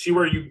 see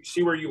where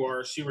you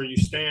are, see where you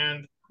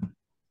stand.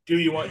 Do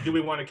we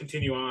want to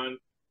continue on?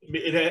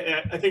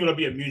 I think it'll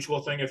be a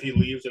mutual thing. If he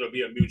leaves, it'll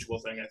be a mutual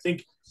thing.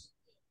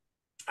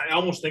 I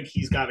almost think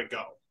he's got to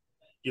go.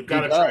 You've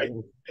got to try.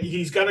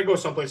 He's got to go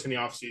someplace in the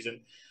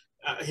offseason.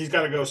 He's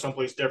got to go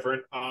someplace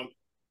different.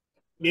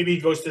 Maybe he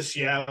goes to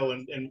Seattle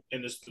and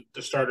is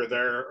the starter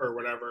there or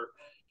whatever.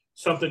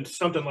 Something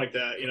like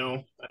that.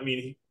 I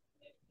mean,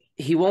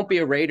 he won't be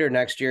a Raider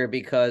next year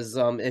because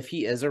if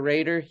he is a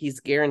Raider, he's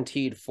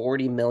guaranteed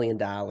 $40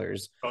 million. Oh,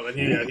 then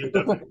he'll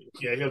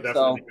definitely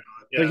so,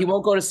 yeah. But he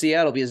won't go to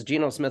Seattle because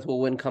Geno Smith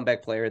will win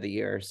Comeback Player of the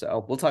Year.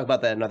 So we'll talk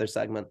about that in another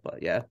segment.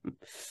 But yeah,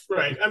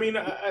 right. I mean,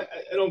 I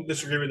don't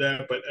disagree with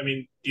that. But I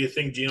mean, do you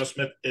think Geno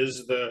Smith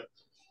is the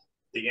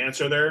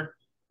answer there?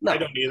 No. I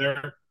don't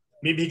either.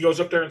 Maybe he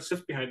goes up there and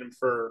sits behind him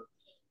for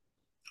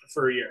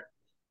a year,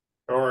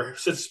 or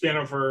sits behind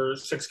him for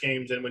 6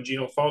 games, and when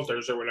Geno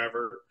falters or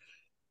whatever,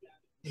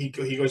 he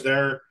goes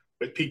there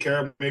with Pete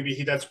Carroll.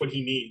 Maybe that's what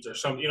he needs or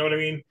something. You know what I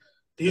mean?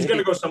 He's going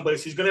to go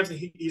someplace. He's going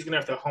to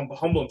have to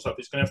humble himself.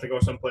 He's going to have to go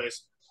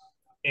someplace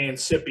and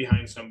sit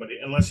behind somebody,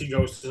 unless he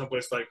goes to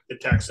someplace like the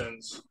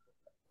Texans,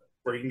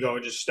 where he can go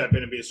and just step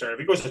in and be a starter. If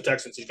he goes to the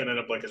Texans, he's going to end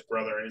up like his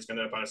brother, and he's going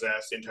to end up on his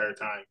ass the entire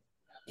time.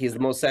 He's the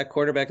most sacked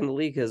quarterback in the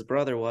league. His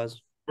brother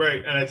was.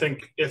 Right, and I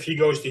think if he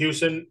goes to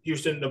Houston,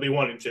 they'll be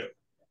 1-2.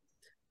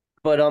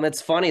 But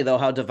it's funny though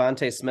how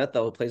Devontae Smith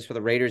though plays for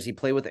the Raiders. He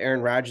played with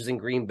Aaron Rodgers in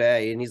Green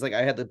Bay, and he's like,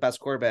 I had the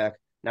best quarterback.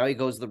 Now he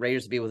goes to the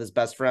Raiders to be with his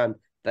best friend.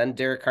 Then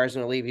Derek Carr's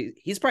gonna leave.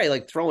 He's probably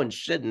like throwing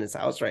shit in his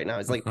house right now.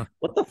 He's like,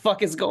 what the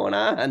fuck is going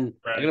on?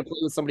 Right. I'm gonna play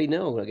with somebody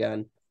new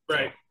again.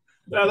 Right.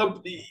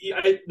 So.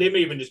 They may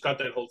even just cut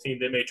that whole team.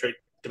 They may trade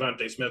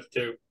Devontae Smith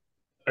too.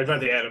 Or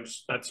Devontae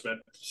Adams, not Smith.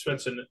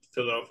 Smith's in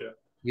Philadelphia.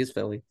 He's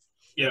Philly.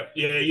 Yeah.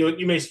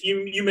 You may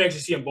actually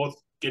see them both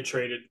get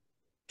traded.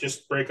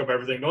 Just break up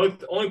everything.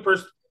 The only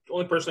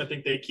person I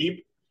think they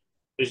keep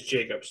is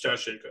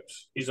Josh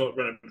Jacobs. He's the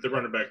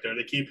running back there.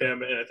 They keep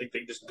him, and I think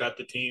they just got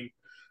the team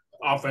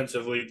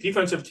offensively. The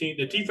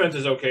defense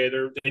is okay.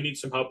 They need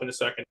some help in the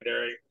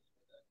secondary.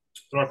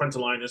 The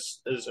offensive line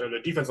the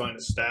defense line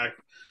is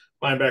stacked.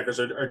 Linebackers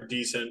are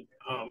decent.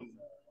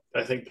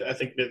 I think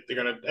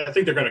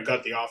they're gonna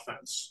gut the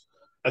offense.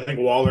 I think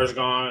Waller's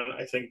gone.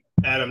 I think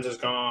Adams is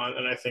gone,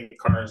 and I think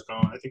Carr is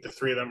gone. I think the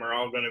 3 of them are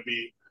all going to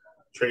be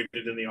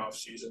traded in the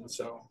offseason.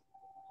 So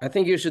I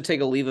think you should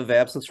take a leave of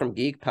absence from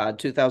Geek Pod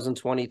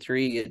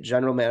 2023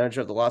 general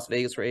manager of the Las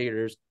Vegas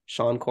Raiders,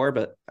 Sean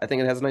Corbett. I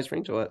think it has a nice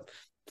ring to it.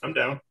 I'm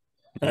down.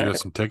 You got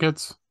some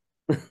tickets?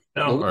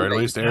 No, Or at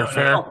least no,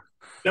 airfare?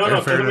 no.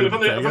 Airfare If to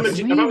I'm the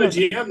Vegas?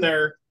 GM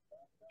there,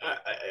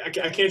 I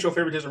can't show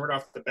favoritism right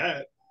off the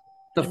bat.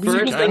 The Leave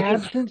first of thing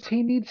absence,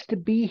 he needs to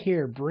be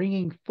here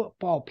bringing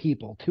football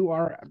people to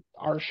our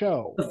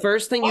show. The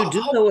first thing you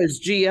do though as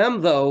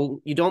GM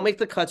though, you don't make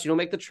the cuts, you don't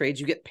make the trades,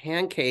 you get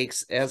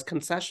pancakes as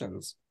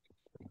concessions.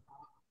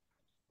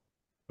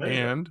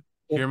 And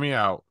hear me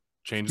out.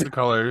 Change the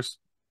colors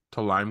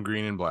to lime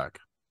green and black.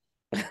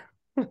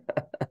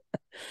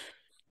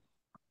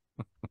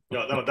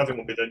 No, that definitely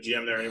won't be the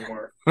GM there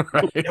anymore.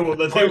 Right? They will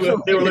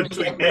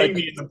literally bang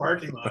me in the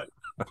parking lot.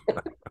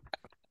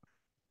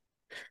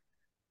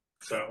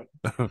 So,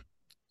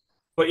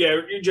 but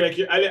yeah, Jack,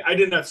 I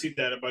did not see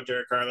that about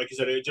Derek Carr. Like you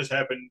said, it just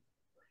happened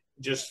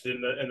just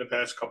in the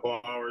past couple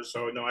of hours.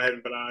 So no, I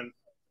haven't been on.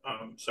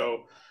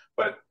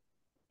 But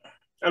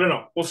I don't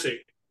know. We'll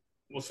see.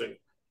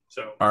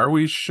 So Are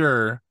we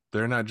sure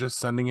they're not just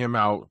sending him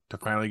out to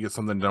finally get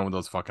something done with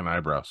those fucking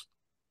eyebrows?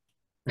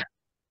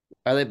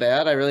 Are they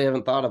bad? I really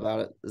haven't thought about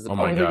it. Oh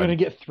my Are God. they going to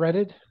get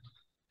threaded?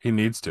 He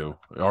needs to,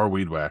 or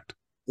weed whacked.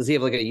 Does he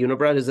have like a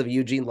unibrow? Does he have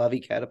Eugene Levy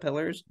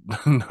caterpillars?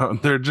 No,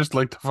 they're just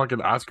like the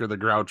fucking Oscar the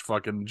Grouch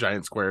fucking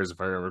giant squares, if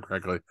I remember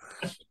correctly.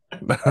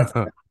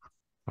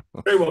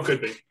 very well could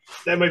be.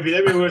 Maybe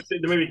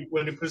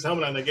when he puts his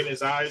helmet on, they get in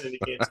his eyes and he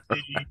can't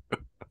see.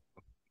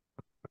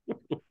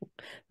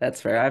 That's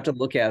fair. I have to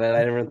look at it.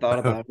 I never thought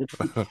about it.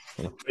 But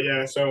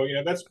yeah, so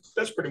yeah, that's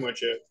pretty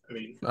much it. I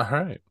mean, All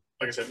right.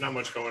 like I said, not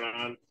much going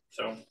on.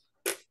 So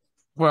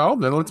Well,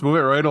 then let's move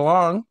it right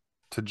along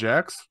to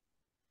Jack's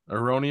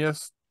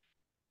erroneous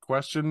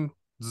questions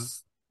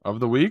of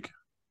the week.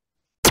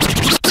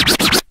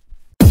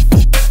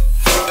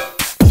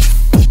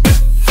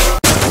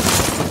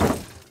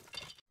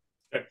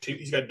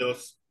 he's got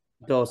dos.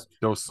 Those.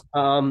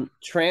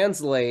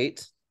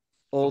 Translate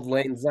Old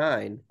Lang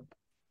Syne.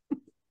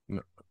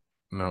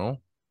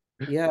 No.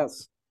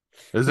 Yes.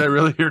 Is that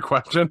really your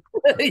question?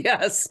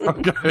 Yes.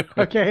 Okay.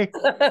 Okay.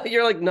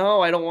 You're like,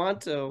 no, I don't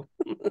want to.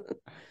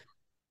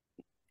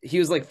 He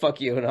was like,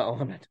 fuck you.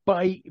 No.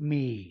 Bite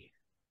me.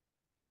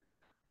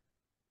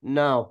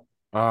 No.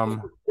 God,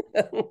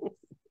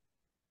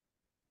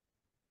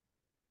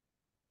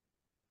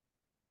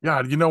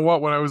 you know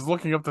what? When I was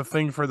looking up the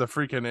thing for the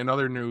freaking in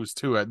other news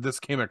too, this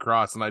came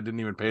across and I didn't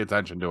even pay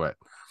attention to it.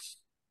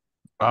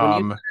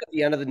 When you at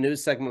the end of the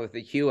news segment with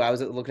the Hugh, I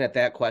was looking at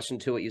that question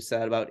too. What you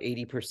said about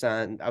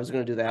 80%. I was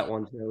going to do that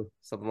one too,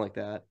 something like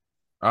that.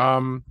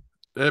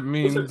 It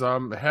means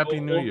Happy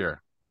New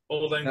Year.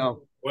 Old Lang.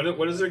 No. What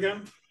is it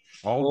again?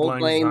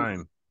 Auld Lang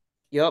Syne.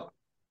 Yep.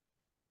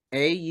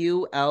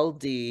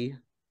 AULDLANGSYNE.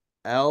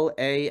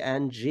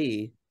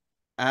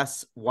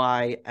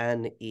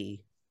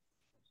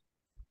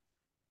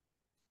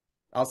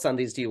 I'll send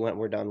these to you when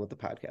we're done with the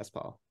podcast,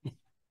 Paul.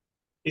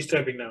 He's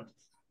typing now.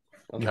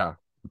 Okay. Yeah.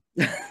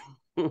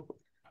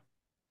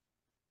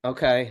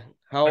 Okay.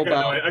 How I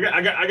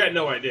about? got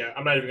no idea.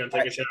 I'm not even gonna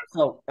take a shot.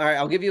 Oh, all right.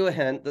 I'll give you a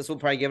hint. This will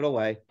probably give it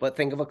away. But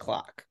think of a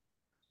clock.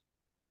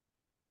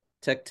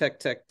 Tick, tick,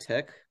 tick,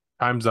 tick.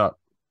 Time's up.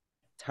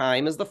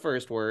 Time is the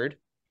first word,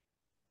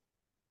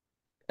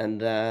 and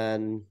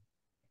then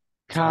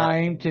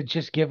Time to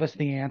just give us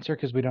the answer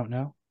because we don't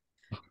know.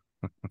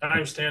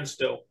 Time stands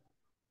still.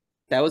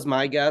 That was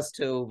my guess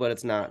too, but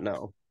it's not.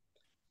 No.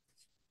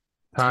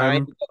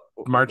 Time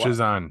marches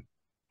on.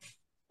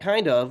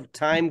 Kind of.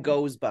 Time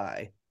goes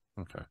by.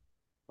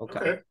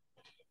 Okay.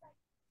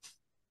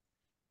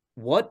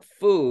 What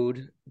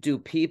food do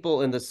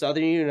people in the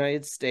southern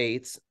United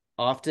States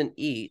often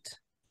eat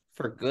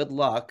for good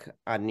luck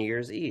on New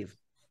Year's Eve?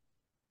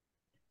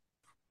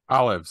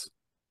 Olives.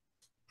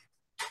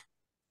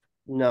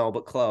 No,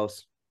 but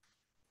close.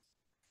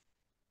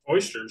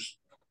 Oysters.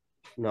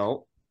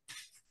 No.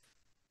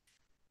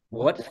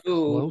 What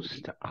food?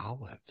 Close to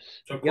olives.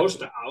 So close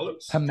to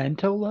olives.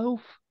 Pimento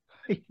loaf?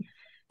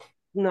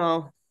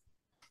 No.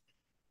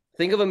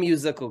 Think of a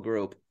musical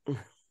group.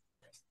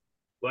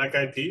 Black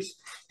Eyed Peas.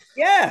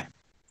 Yeah.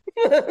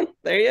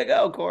 There you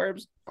go,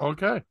 Corbs.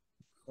 Okay.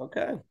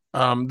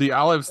 The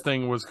olives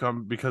thing was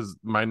because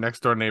my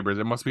next door neighbors,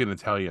 it must be an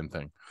Italian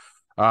thing.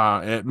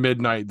 At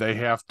midnight they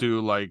have to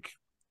like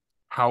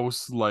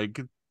house like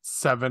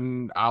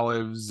 7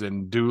 olives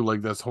and do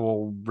like this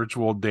whole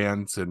ritual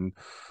dance and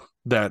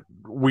that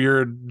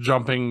weird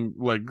jumping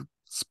like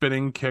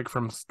spinning kick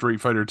from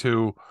Street Fighter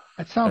 2.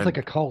 That sounds like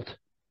a cult.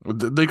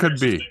 They could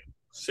be.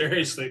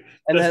 Seriously.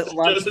 And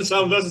doesn't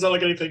sound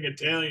like anything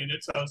Italian.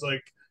 It sounds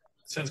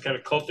kind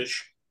of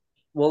cultish.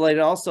 Well, and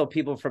also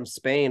people from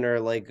Spain or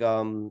like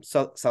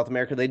South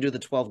America, they do the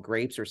 12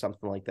 grapes or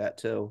something like that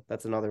too.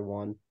 That's another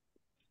one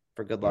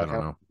for good luck. I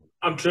don't know.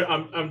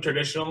 I'm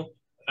traditional.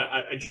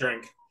 I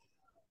drink.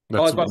 I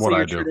was That's about to what say I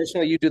you're do.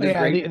 traditional. You do the Yeah,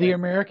 grape. the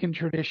American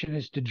tradition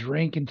is to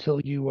drink until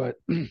you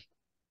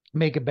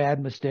make a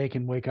bad mistake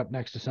and wake up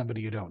next to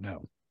somebody you don't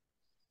know.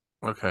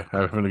 Okay, I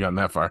haven't gotten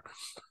that far.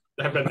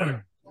 I've been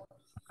there.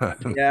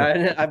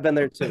 Yeah, I've been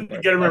there too.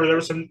 You gotta remember there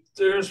was some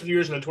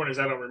years in the 20s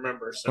I don't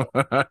remember. So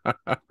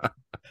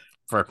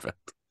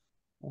Perfect.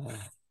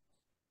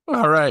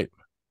 All right.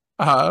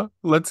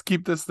 Let's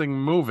keep this thing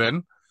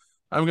moving.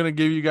 I'm gonna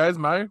give you guys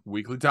my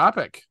weekly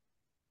topic.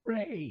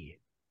 Ray.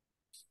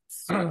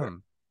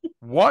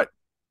 What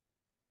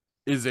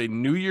is a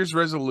New Year's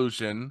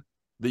resolution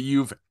that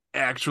you've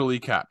actually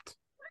kept?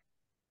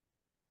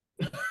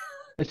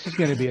 This is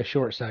going to be a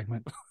short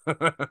segment.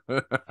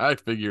 I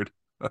figured.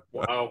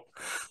 wow.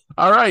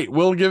 All right,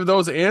 we'll give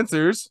those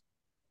answers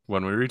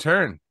when we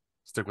return.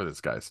 Stick with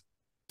us, guys.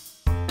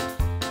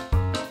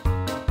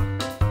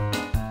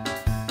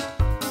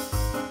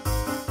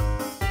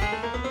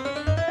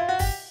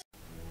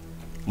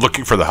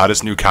 Looking for the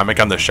hottest new comic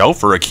on the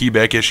shelf or a key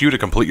back issue to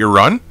complete your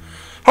run?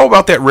 How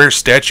about that rare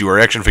statue or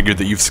action figure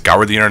that you've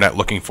scoured the internet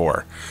looking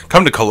for?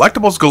 Come to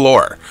Collectibles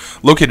Galore,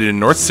 located in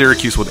North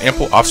Syracuse with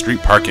ample off-street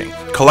parking.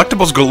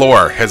 Collectibles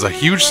Galore has a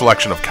huge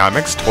selection of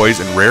comics, toys,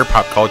 and rare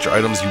pop culture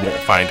items you won't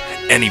find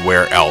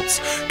anywhere else.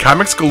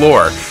 Comics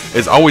Galore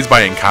is always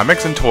buying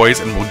comics and toys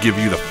and will give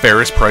you the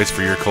fairest price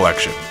for your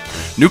collection.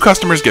 New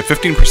customers get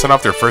 15%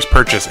 off their first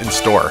purchase in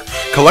store.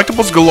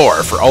 Collectibles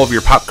Galore for all of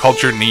your pop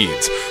culture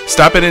needs.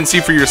 Stop in and see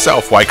for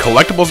yourself why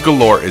Collectibles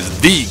Galore is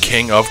the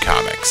king of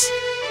comics.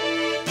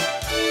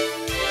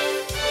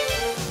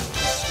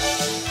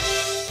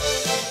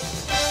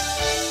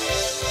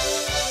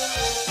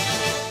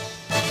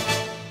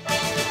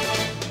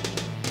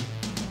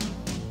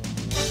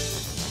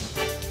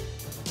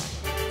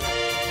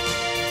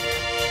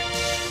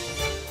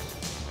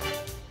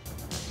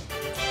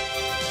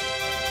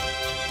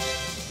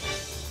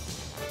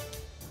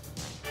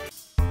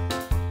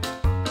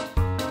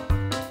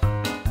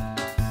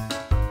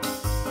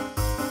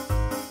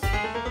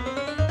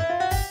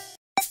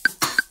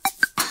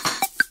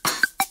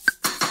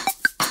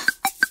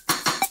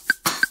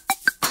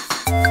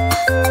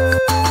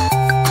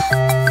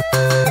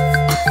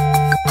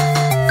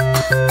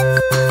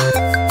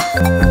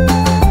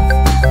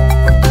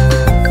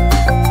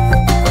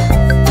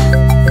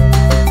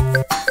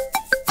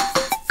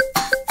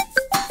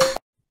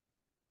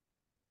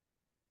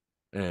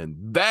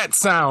 And that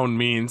sound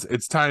means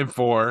it's time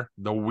for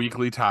the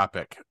weekly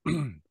topic. Let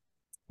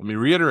me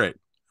reiterate.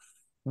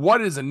 What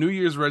is a New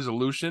Year's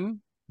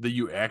resolution that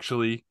you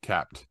actually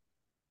kept?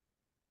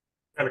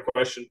 Got a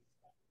question.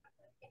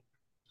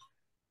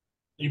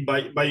 You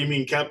by you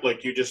mean kept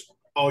like you just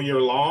all year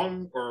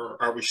long, or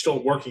are we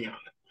still working on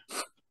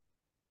it?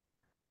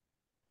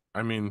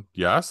 I mean,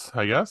 yes,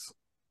 I guess.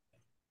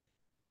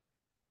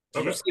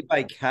 Did you say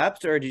by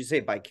kept or did you say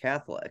by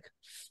Catholic?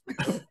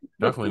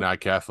 Definitely not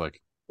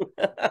Catholic.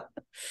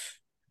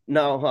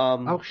 No.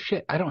 Oh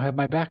shit! I don't have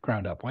my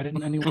background up. Why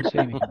didn't anyone say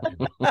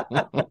anything?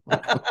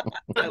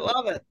 I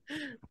love it.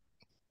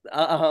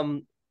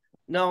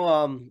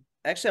 No.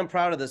 Actually, I'm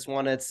proud of this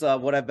one. It's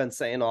what I've been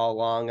saying all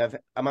along.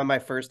 I'm on my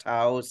first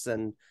house,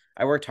 and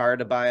I worked hard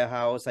to buy a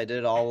house. I did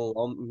it all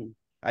alone.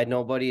 I had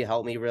nobody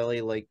help me really.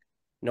 Like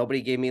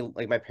nobody gave me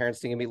my parents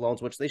didn't give me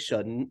loans, which they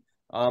shouldn't.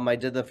 I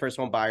did the first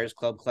one buyers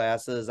club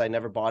classes. I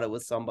never bought it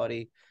with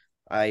somebody.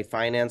 I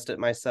financed it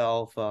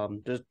myself.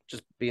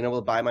 Just being able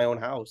to buy my own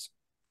house.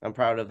 I'm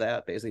proud of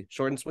that. Basically,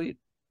 short and sweet.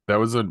 That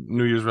was a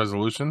New Year's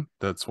resolution.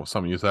 That's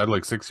something you said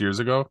like 6 years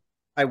ago.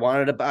 I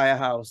wanted to buy a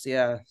house,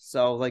 yeah.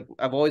 So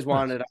I've always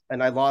wanted,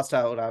 and I lost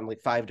out on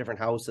 5 different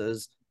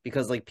houses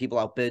because people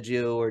outbid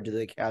you or do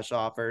the cash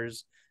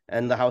offers.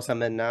 And the house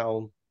I'm in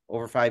now,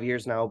 over 5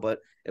 years now, but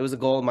it was a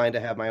goal of mine to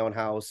have my own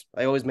house.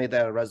 I always made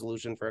that a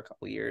resolution for a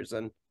couple of years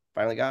and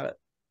finally got it.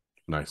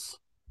 Nice.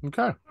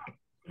 Okay.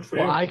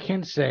 Well, I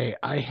can say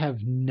I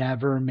have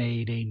never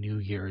made a New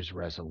Year's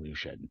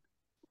resolution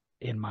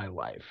in my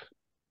life.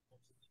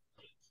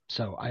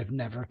 So I've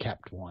never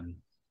kept one.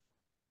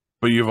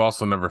 But you've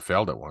also never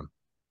failed at one.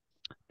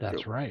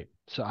 That's right.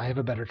 So I have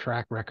a better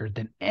track record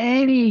than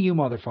any of you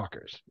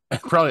motherfuckers.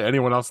 Probably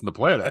anyone else on the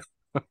planet.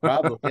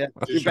 Probably, yeah.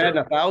 You're batting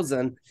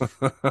 1,000.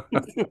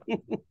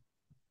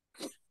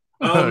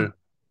 I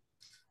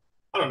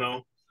don't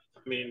know.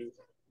 I mean,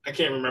 I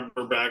can't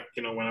remember back,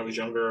 when I was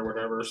younger or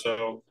whatever.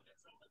 So,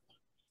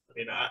 I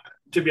mean,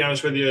 to be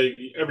honest with you,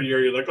 every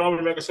year you're like, oh, I'm going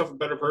to make myself a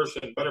better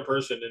person.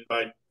 And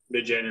by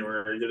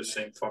mid-January, you're the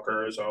same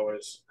fucker as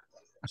always.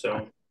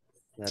 So,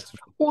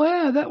 well,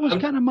 yeah, that was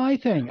kind of my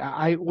thing.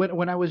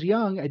 When I was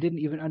young, I didn't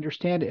even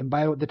understand it. And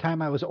by the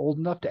time I was old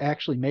enough to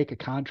actually make a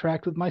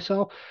contract with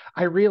myself,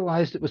 I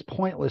realized it was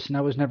pointless and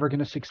I was never going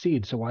to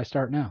succeed. So why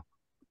start now?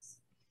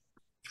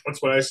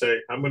 That's what I say.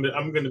 I'm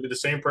gonna be the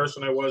same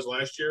person I was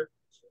last year.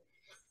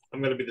 I'm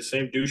going to be the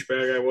same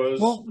douchebag I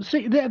was. Well,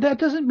 see, that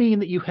doesn't mean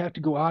that you have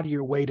to go out of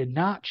your way to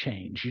not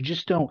change. You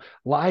just don't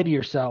lie to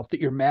yourself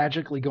that you're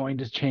magically going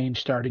to change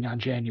starting on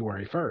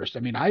January 1st. I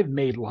mean, I've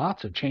made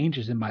lots of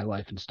changes in my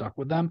life and stuck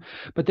with them,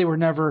 but they were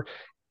never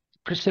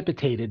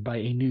precipitated by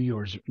a New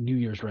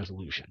Year's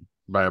resolution.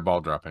 By a ball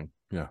dropping.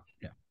 Yeah.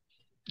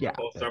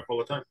 Ball drop all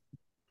the time.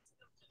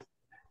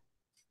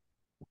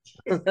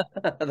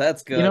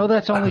 That's good. You know,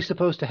 that's only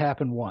supposed to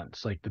happen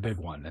once, like the big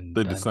one, and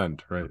The then,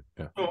 Descent, right?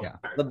 Yeah. Oh, Yeah.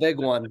 The big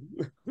one.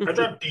 I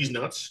dropped these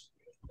nuts.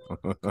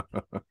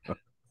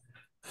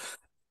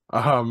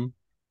 Um,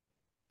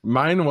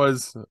 mine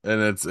was,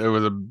 and it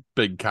was a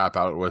big cop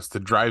out, was to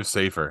drive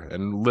safer,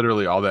 and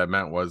literally all that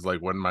meant was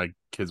like when my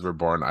kids were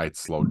born, I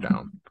slowed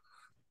down.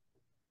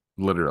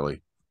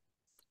 Literally,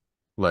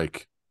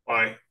 like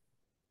Why?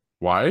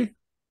 why?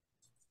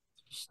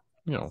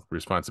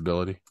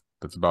 Responsibility.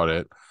 That's about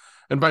it.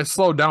 And by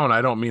slow down,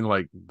 I don't mean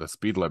like the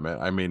speed limit.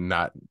 I mean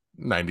not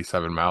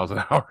 97 miles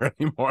an hour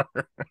anymore.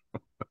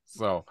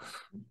 So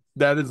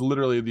that is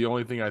literally the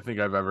only thing I think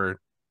I've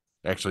ever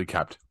actually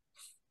kept.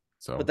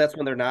 So, But that's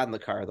when they're not in the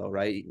car, though,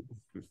 right?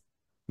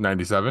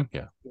 97,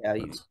 yeah. Yeah.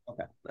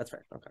 Okay, that's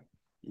fair. Okay.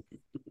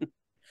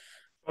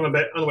 On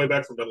the way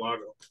back from Belago.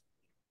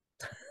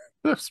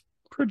 That's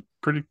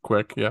pretty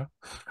quick, yeah.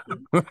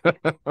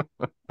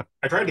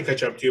 I tried to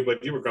catch up to you,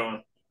 but you were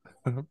gone.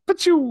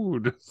 But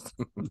you.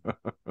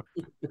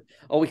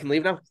 Oh, we can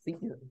leave now.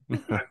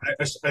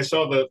 I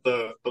saw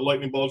the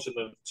lightning bolts and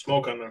the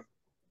smoke on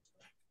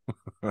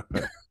the.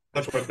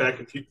 That's why back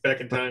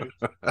in time.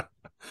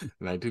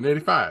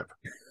 1985.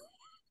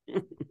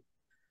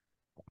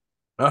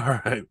 All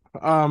right.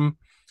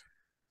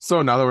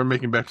 So now that we're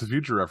making Back to the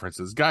Future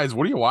references, guys,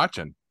 what are you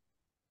watching?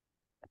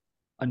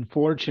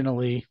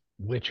 unfortunately,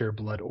 Witcher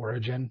Blood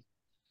Origin.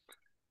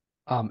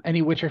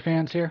 Any Witcher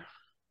fans here?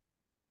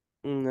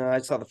 No, I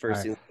saw the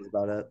first All right. season. That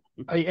was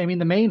about it. I mean,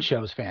 the main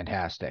show is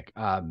fantastic.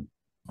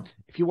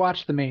 If you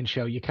watch the main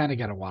show, you kind of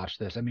got to watch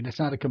this. I mean, it's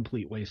not a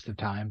complete waste of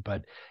time,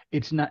 but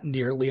it's not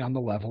nearly on the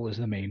level as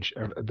the main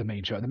show. The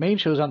main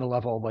show is on the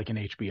level of like an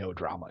HBO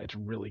drama. It's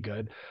really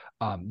good.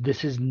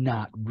 This is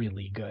not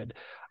really good.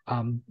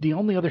 The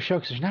only other show,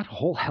 because there's not a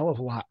whole hell of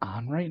a lot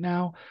on right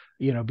now,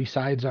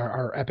 besides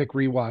our epic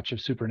rewatch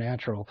of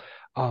Supernatural.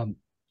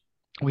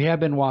 We have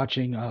been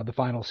watching the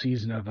final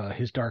season of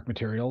His Dark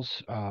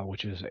Materials,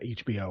 which is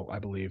HBO, I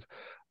believe.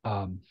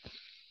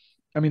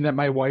 I mean, that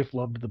my wife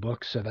loved the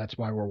book, so that's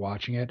why we're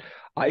watching it.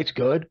 It's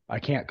good. I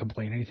can't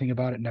complain anything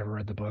about it. Never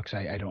read the books.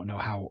 I don't know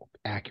how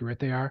accurate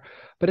they are,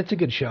 but it's a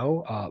good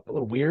show. A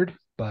little weird,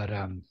 but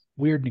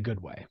weird in a good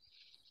way.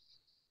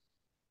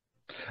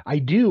 I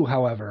do,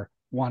 however,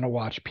 want to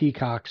watch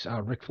Peacock's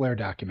Ric Flair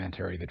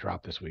documentary that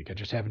dropped this week. I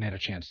just haven't had a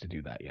chance to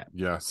do that yet.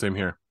 Yeah, same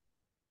here.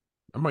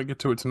 I might get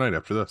to it tonight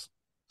after this.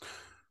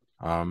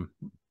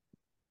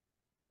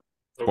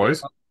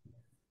 Boys?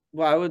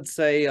 Well, I would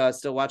say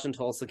still watching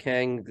Tulsa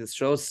King. The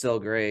show's still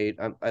great.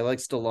 I like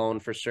Stallone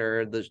for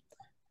sure.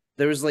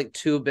 There was like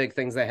two big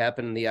things that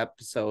happened in the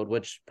episode,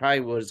 which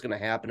probably was going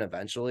to happen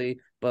eventually,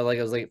 but like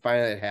it was like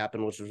finally it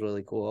happened, which was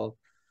really cool.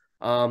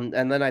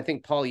 And then I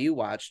think Paul, you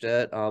watched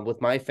it with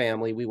my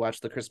family. We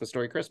watched the Christmas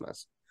Story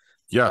Christmas.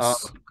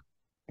 Yes.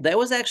 That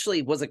was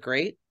it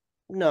great?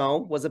 No.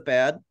 Was it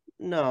bad?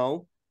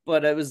 No.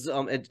 But it was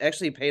it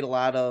actually paid a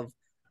lot of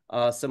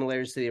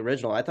similarities to the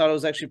original. I thought it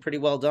was actually pretty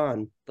well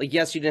done. Like,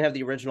 yes, you didn't have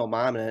the original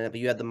mom in it, but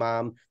you had the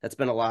mom that's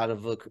been a lot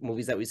of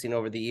movies that we've seen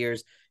over the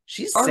years.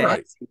 She's All sexy.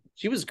 right.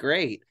 She was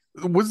great.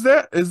 Is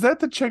that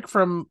the chick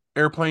from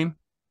Airplane?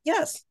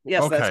 Yes,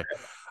 Okay.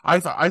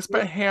 that's I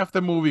spent half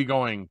the movie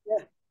going.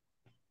 Yeah.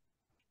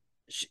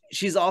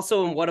 She's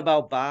also in What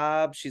About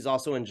Bob? She's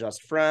also in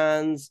Just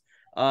Friends.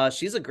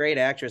 She's a great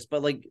actress,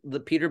 but like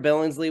the Peter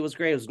Billingsley was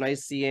great. It was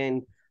nice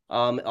seeing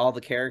all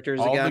the characters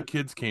All again. the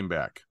kids came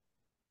back.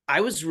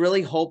 I was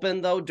really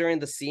hoping though during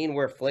the scene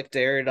where Flick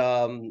dared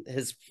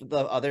the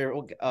other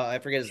I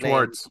forget his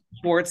Schwartz. name.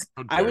 Schwartz.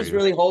 How I dare was you.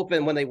 really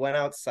hoping when they went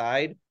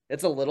outside.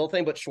 It's a little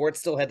thing, but Schwartz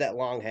still had that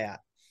long hat.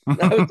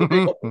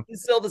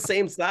 He's still the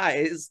same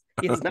size.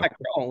 He's not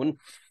grown.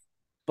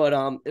 But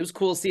it was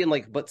cool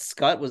seeing but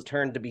Scott was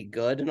turned to be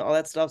good and all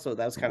that stuff. So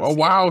that was kind of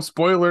wow,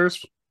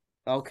 spoilers.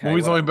 Okay.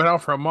 Movie's only been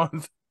out for a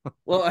month.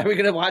 Well, are we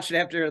gonna watch it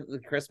after the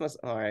Christmas?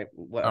 All right.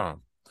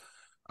 Well.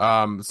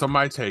 So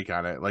my take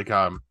on it,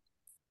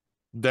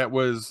 that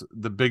was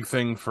the big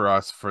thing for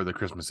us for the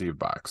Christmas Eve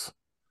box.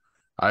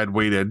 I had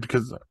waited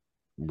because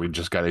we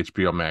just got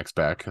HBO Max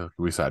back, like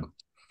we said.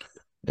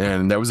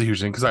 And that was a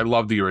huge thing because I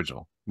love the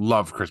original.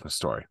 Love Christmas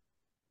Story.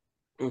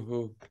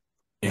 Mm-hmm.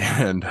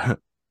 And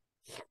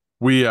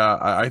we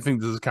I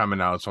think this is common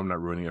knowledge, so I'm not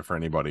ruining it for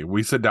anybody.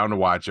 We sit down to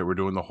watch it. We're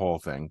doing the whole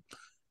thing.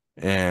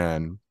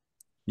 And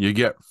you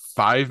get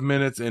 5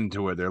 minutes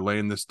into it. They're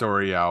laying the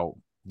story out.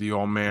 The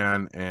old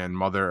man and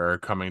mother are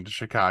coming to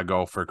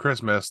Chicago for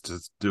Christmas to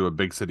do a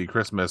big city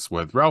Christmas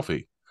with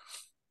Ralphie.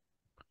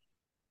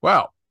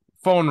 Well,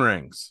 phone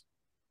rings.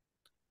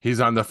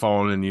 He's on the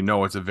phone, and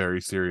it's a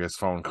very serious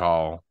phone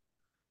call.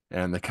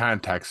 And the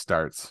context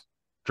starts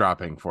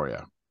dropping for you.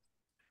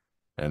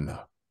 And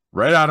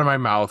right out of my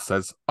mouth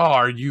says, "Oh,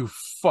 are you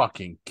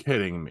fucking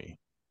kidding me?"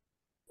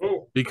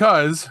 Oh.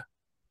 Because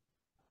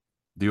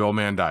the old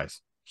man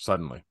dies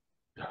suddenly.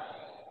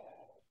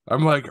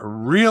 I'm like,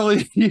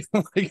 really?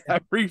 Like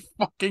every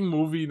fucking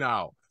movie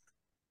now.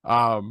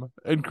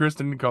 And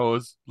Kristen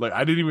goes,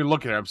 I didn't even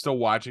look at her. I'm still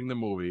watching the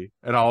movie.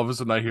 And all of a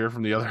sudden I hear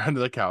from the other end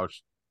of the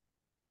couch,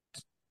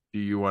 "Do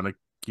you want to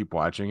keep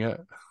watching it?"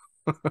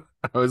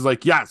 I was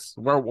like, yes,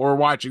 we're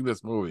watching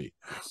this movie.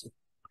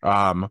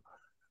 But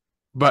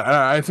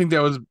I think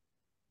that was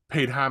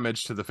paid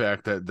homage to the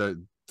fact that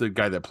the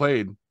guy that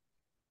played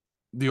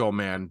the old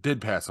man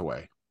did pass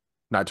away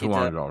not too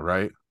long ago,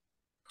 right?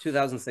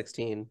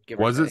 2016, give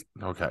or Was it?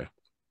 take. Okay.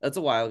 That's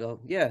a while ago.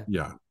 Yeah.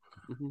 Yeah.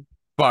 Mm-hmm.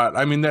 But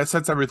I mean, that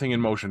sets everything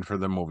in motion for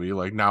the movie.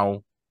 Like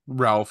now,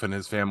 Ralph and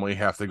his family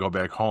have to go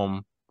back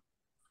home,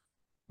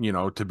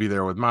 to be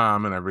there with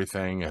mom and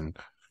everything, and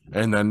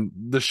then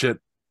the shit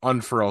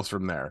unfurls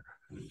from there.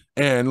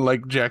 And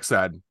like Jack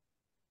said,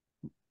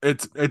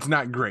 it's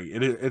not great.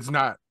 It's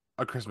not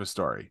a Christmas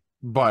story,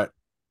 but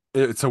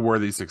it's a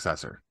worthy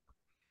successor.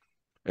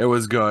 It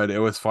was good. It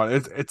was fun.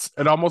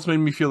 It almost made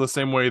me feel the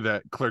same way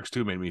that Clerks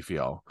 2 made me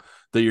feel,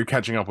 that you're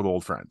catching up with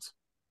old friends.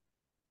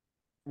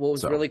 What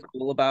was So. really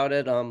cool about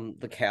it,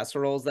 the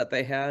casseroles that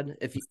they had.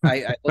 If you,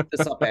 I looked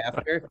this up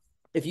after,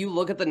 if you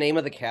look at the name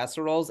of the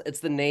casseroles, it's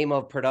the name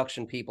of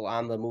production people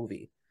on the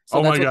movie. So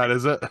oh that's my God,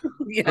 is it?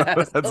 Yeah,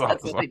 That's so that's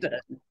awesome. what they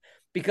did.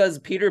 Because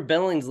Peter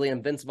Billingsley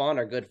and Vince Vaughn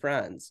are good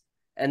friends,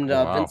 and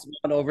Wow. Vince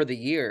Vaughn over the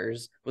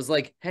years was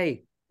like,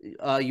 "Hey,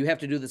 you have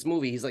to do this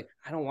movie." He's like,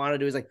 "I don't want to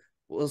do." He's like,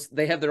 "Well,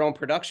 they have their own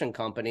production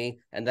company,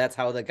 and that's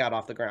how they got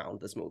off the ground."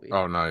 This movie.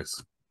 Oh,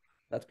 nice.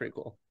 That's pretty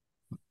cool.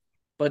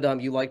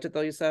 But you liked it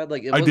though, you said?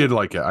 Like I did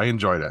like it. I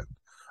enjoyed it.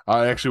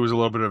 Actually, was a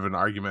little bit of an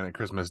argument at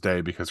Christmas Day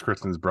because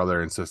Kristen's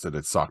brother insisted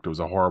it sucked. It was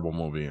a horrible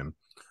movie, and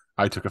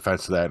I took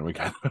offense to that, and we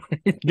kind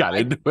of got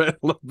into it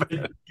a little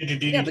bit.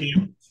 Did you Yeah,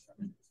 DDT?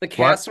 the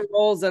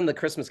casseroles and the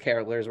Christmas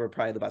carolers were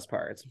probably the best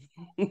parts.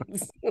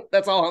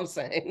 That's all I'm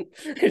saying.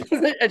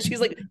 And she's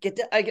like, "Get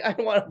that? I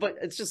don't want to," but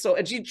it's just so.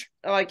 And she,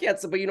 I can't.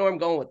 But you know where I'm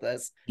going with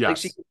this.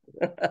 Yes,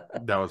 Like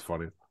that was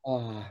funny.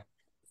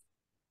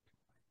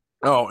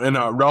 Oh, and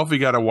Ralphie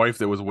got a wife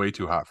that was way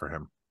too hot for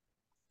him.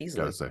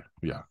 easily. Gotta say,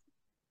 yeah.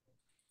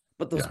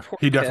 But those Yeah. poor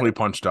He definitely kids.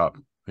 punched up.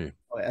 Oh,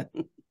 yeah.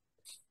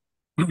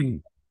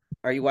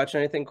 Are you watching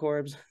anything,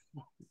 Corbs?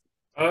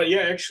 Yeah,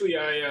 actually,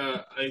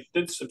 I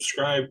did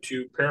subscribe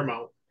to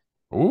Paramount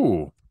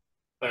Ooh.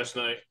 last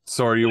night.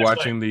 So are you Last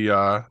watching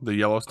night. the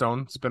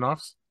Yellowstone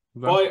spinoffs?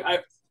 Well,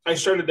 I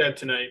started that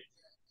tonight.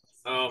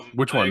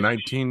 Which one?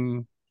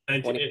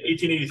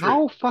 1883.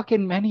 How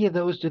fucking many of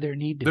those do there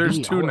need to There's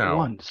be two all now. at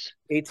once?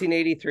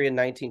 1883 and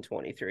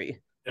 1923.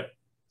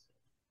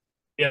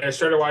 Yeah, I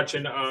started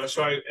watching.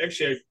 So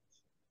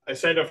I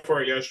signed up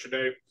for it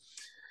yesterday.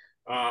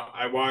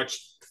 I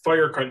watched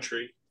Fire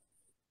Country,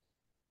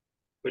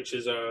 which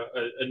is a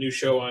new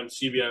show on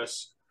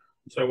CBS.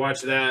 So I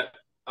watched that.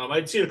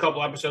 I'd seen a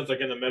couple episodes like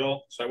in the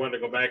middle, so I wanted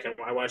to go back and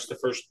I watched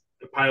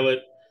the pilot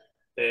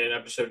and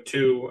episode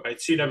 2.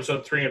 I'd seen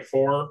episode 3 and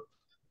 4.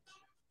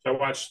 So I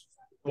watched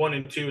 1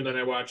 and 2, and then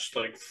I watched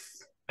like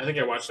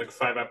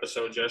 5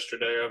 episodes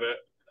yesterday of it.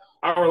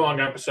 Hour-long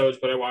episodes,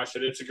 but I watched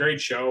it. It's a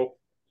great show.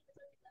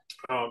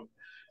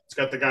 It's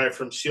got the guy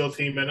from SEAL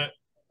Team in it,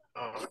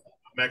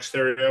 Max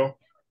Therio.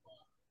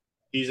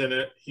 He's in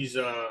it. He's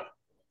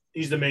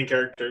the main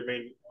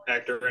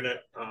actor in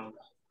it.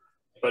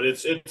 But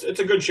it's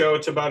a good show.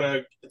 It's about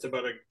a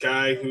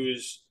guy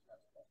who's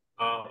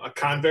a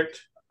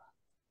convict,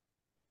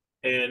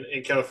 and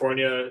in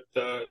California,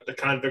 the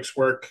convicts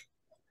work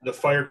the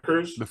fire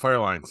crews, The fire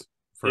lines.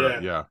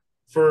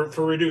 for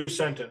reduced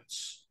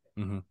sentence.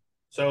 Mm-hmm.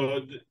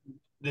 So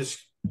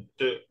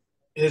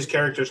his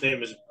character's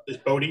name is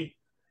Bodie.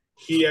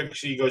 He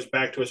actually goes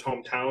back to his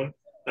hometown.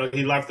 Now,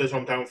 he left his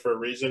hometown for a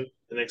reason,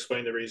 and they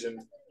explain the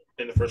reason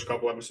in the first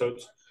couple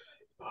episodes.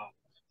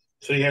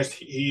 So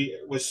he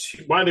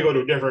wanted to go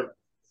to a different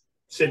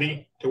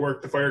city to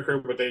work the fire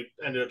crew, but they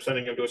ended up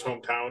sending him to his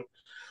hometown.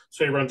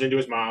 So he runs into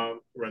his mom,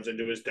 runs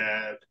into his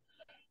dad,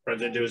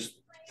 runs into his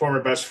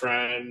former best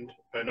friend,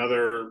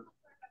 another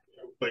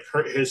like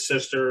his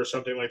sister or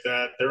something like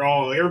that.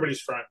 Everybody's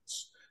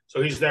friends.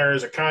 So he's there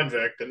as a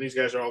convict, and these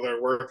guys are all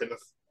there working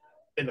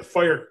in the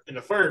fire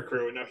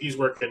crew. And now he's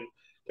working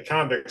the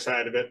convict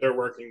side of it. They're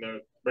working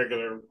the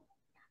regular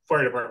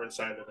fire department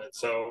side of it.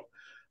 So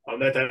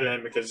that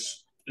dynamic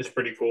is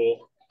pretty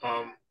cool.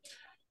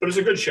 But it's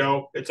a good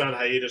show. It's on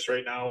hiatus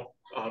right now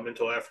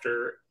until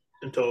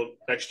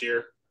next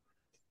year.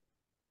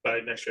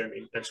 By next year, I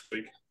mean next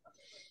week.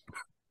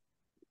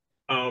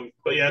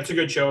 But yeah, it's a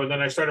good show. And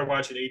then I started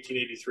watching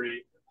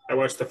 1883. I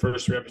watched the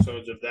first 3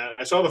 episodes of that.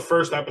 I saw the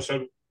first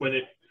episode when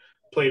it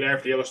played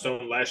after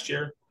Yellowstone last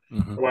year.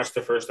 Mm-hmm. I watched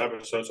the first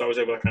episode, so I was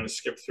able to kind of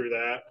skip through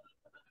that.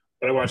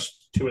 But I watched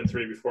 2 and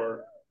 3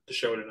 before the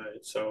show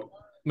tonight. So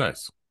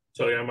Nice.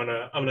 So yeah, I'm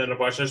gonna end up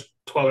watching. There's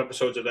 12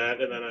 episodes of that,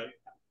 and then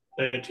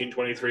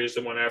 1923 is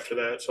the one after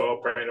that. So I'll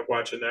probably end up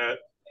watching that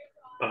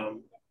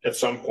at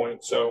some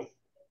point. So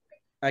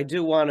I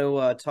do want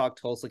to talk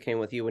Tulsa King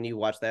with you when you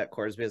watch that,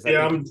 Corbs, because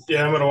I'm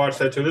gonna watch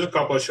that too. There's a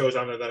couple of shows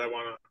on there that I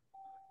want to.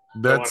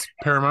 That's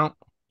Paramount.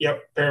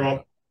 Yep,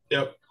 Paramount.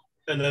 Yep,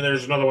 and then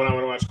there's another one I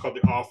want to watch called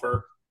The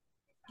Offer.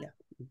 Yeah,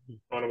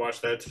 I want to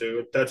watch that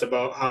too. That's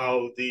about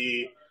how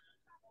the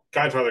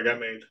Godfather got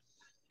made.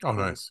 Oh,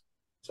 nice.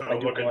 So I'm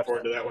looking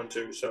forward to that one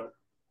too. So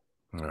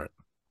all right.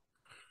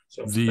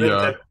 So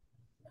the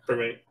for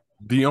me,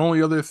 The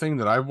only other thing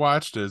that I've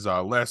watched is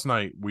last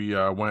night we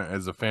went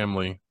as a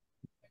family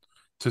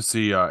to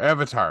see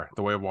Avatar: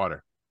 The Way of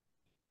Water.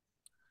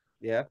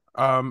 Yeah.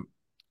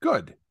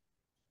 Good.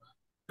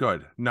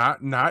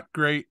 Not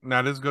great,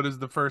 not as good as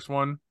the first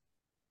one,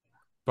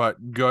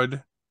 but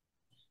good.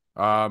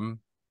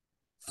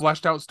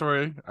 Fleshed out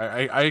story.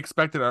 I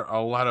expected a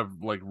lot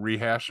of like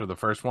rehash of the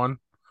first one,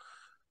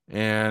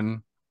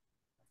 and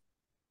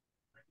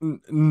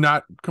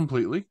not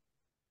completely,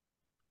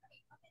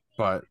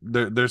 but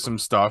there's some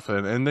stuff,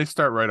 and they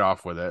start right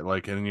off with it,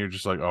 like, and you're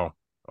just like, oh,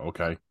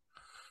 okay.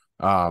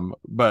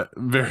 But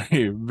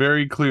very,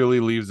 very clearly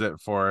leaves it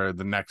for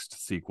the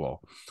next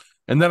sequel.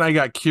 And then I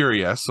got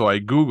curious, so I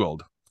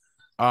Googled.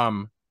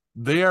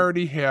 They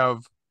already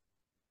have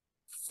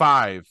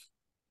 5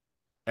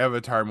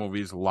 Avatar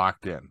movies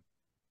locked in.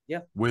 Yeah.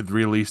 With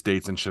release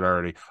dates and shit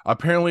already.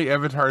 Apparently,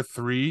 Avatar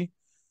 3,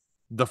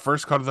 the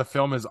first cut of the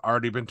film has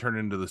already been turned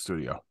into the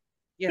studio.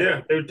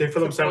 Yeah, they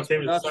film them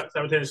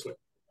simultaneously.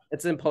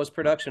 It's in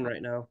post-production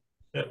right now.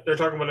 Yeah, they're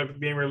talking about it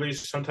being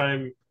released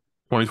sometime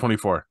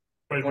 2024.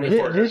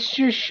 2024. This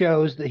just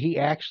shows that he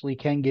actually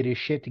can get his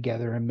shit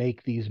together and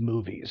make these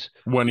movies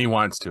when he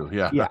wants to.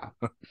 Yeah.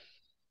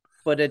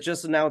 But it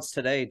just announced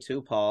today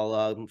too,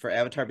 Paul, for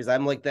Avatar, because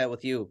I'm like that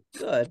with you.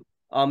 Good.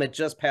 It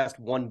just passed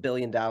 $1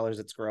 billion.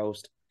 It's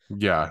grossed.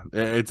 Yeah,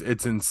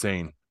 it's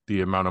insane the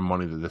amount of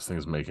money that this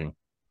thing's making.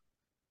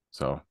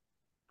 So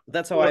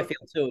that's how I feel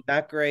too.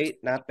 Not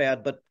great, not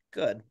bad, but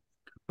good.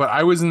 But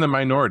I was in the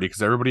minority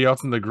because everybody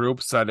else in the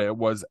group said it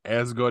was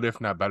as good, if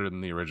not better,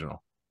 than the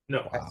original.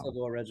 No, I still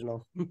go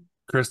original.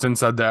 Kristen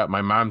said that.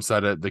 My mom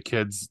said it. The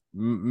kids,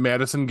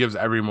 Madison gives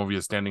every movie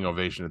a standing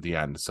ovation at the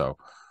end. So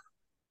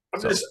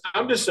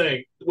I'm just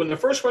saying, when the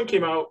first one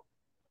came out,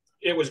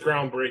 it was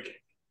groundbreaking.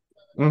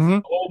 Mm-hmm.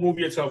 The whole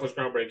movie itself was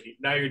groundbreaking.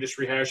 Now you're just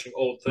rehashing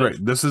old things.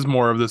 Right. This is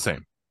more of the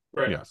same.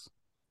 Right. Yes.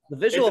 The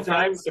visual at the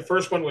time, the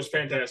first one was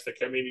fantastic.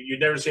 I mean,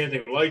 you'd never see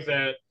anything like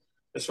that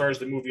as far as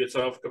the movie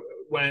itself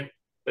went.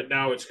 But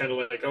now it's kind of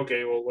like,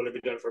 okay, well, what have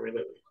you done for me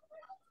lately?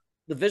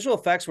 The visual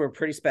effects were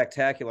pretty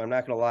spectacular. I'm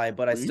not going to lie,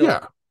 but I still.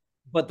 Yeah.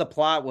 But the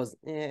plot was,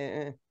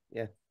 yeah.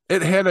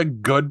 It had a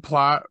good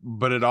plot,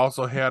 but it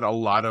also had a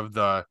lot of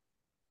the.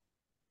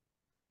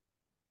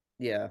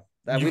 Yeah.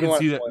 You can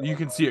see that. You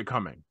can see it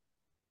coming.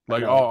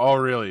 Like, oh,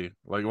 really?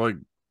 Like,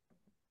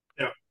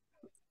 yeah.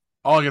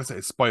 All I gotta say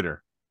is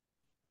spider.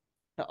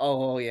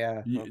 Oh,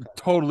 yeah. You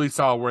totally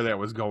saw where that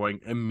was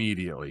going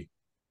immediately.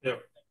 Yeah.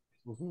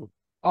 Mm-hmm.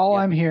 All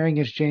I'm hearing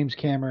is James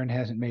Cameron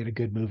hasn't made a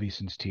good movie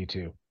since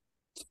T2.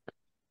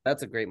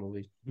 That's a great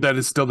movie. That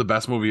is still the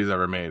best movie he's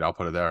ever made. I'll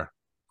put it there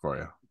for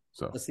you.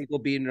 So the sequel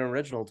being an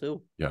original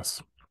too.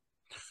 Yes.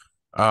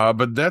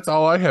 But that's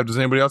all I have. Does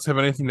anybody else have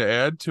anything to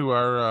add to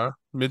our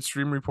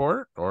midstream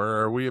report, or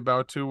are we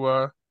about to?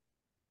 Oh,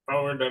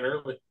 we're done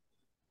early.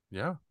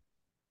 Yeah.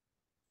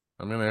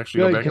 I'm gonna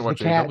actually go back and watch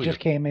the cat just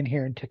came in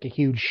here and took a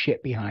huge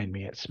shit behind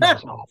me. It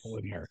smells awful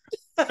in here.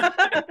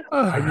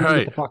 I need to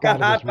get the fuck out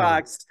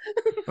of this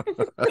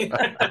room.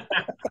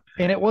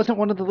 And it wasn't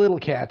one of the little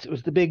cats; it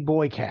was the big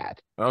boy cat.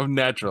 Oh,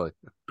 naturally.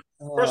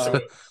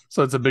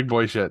 So it's a big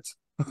boy shits.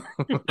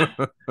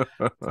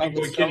 Big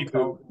boy kitty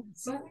poo.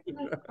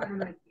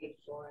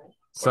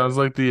 Sounds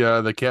like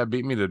the cat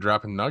beat me to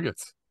dropping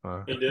nuggets.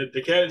 He did.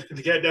 The cat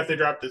definitely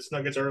dropped its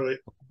nuggets early.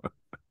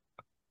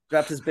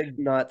 Dropped his big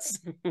nuts.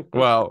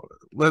 Well,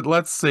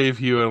 let's save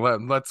Hugh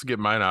and let's get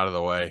mine out of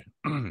the way.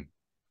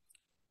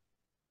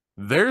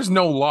 There's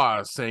no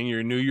law saying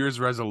your New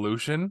Year's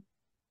resolution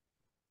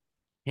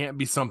can't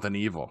be something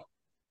evil.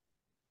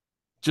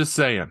 Just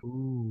saying.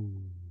 Ooh.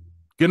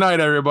 Good night,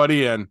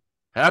 everybody, and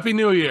Happy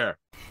New Year.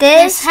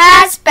 This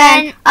has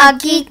been a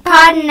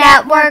GeekPod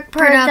Network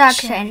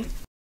production.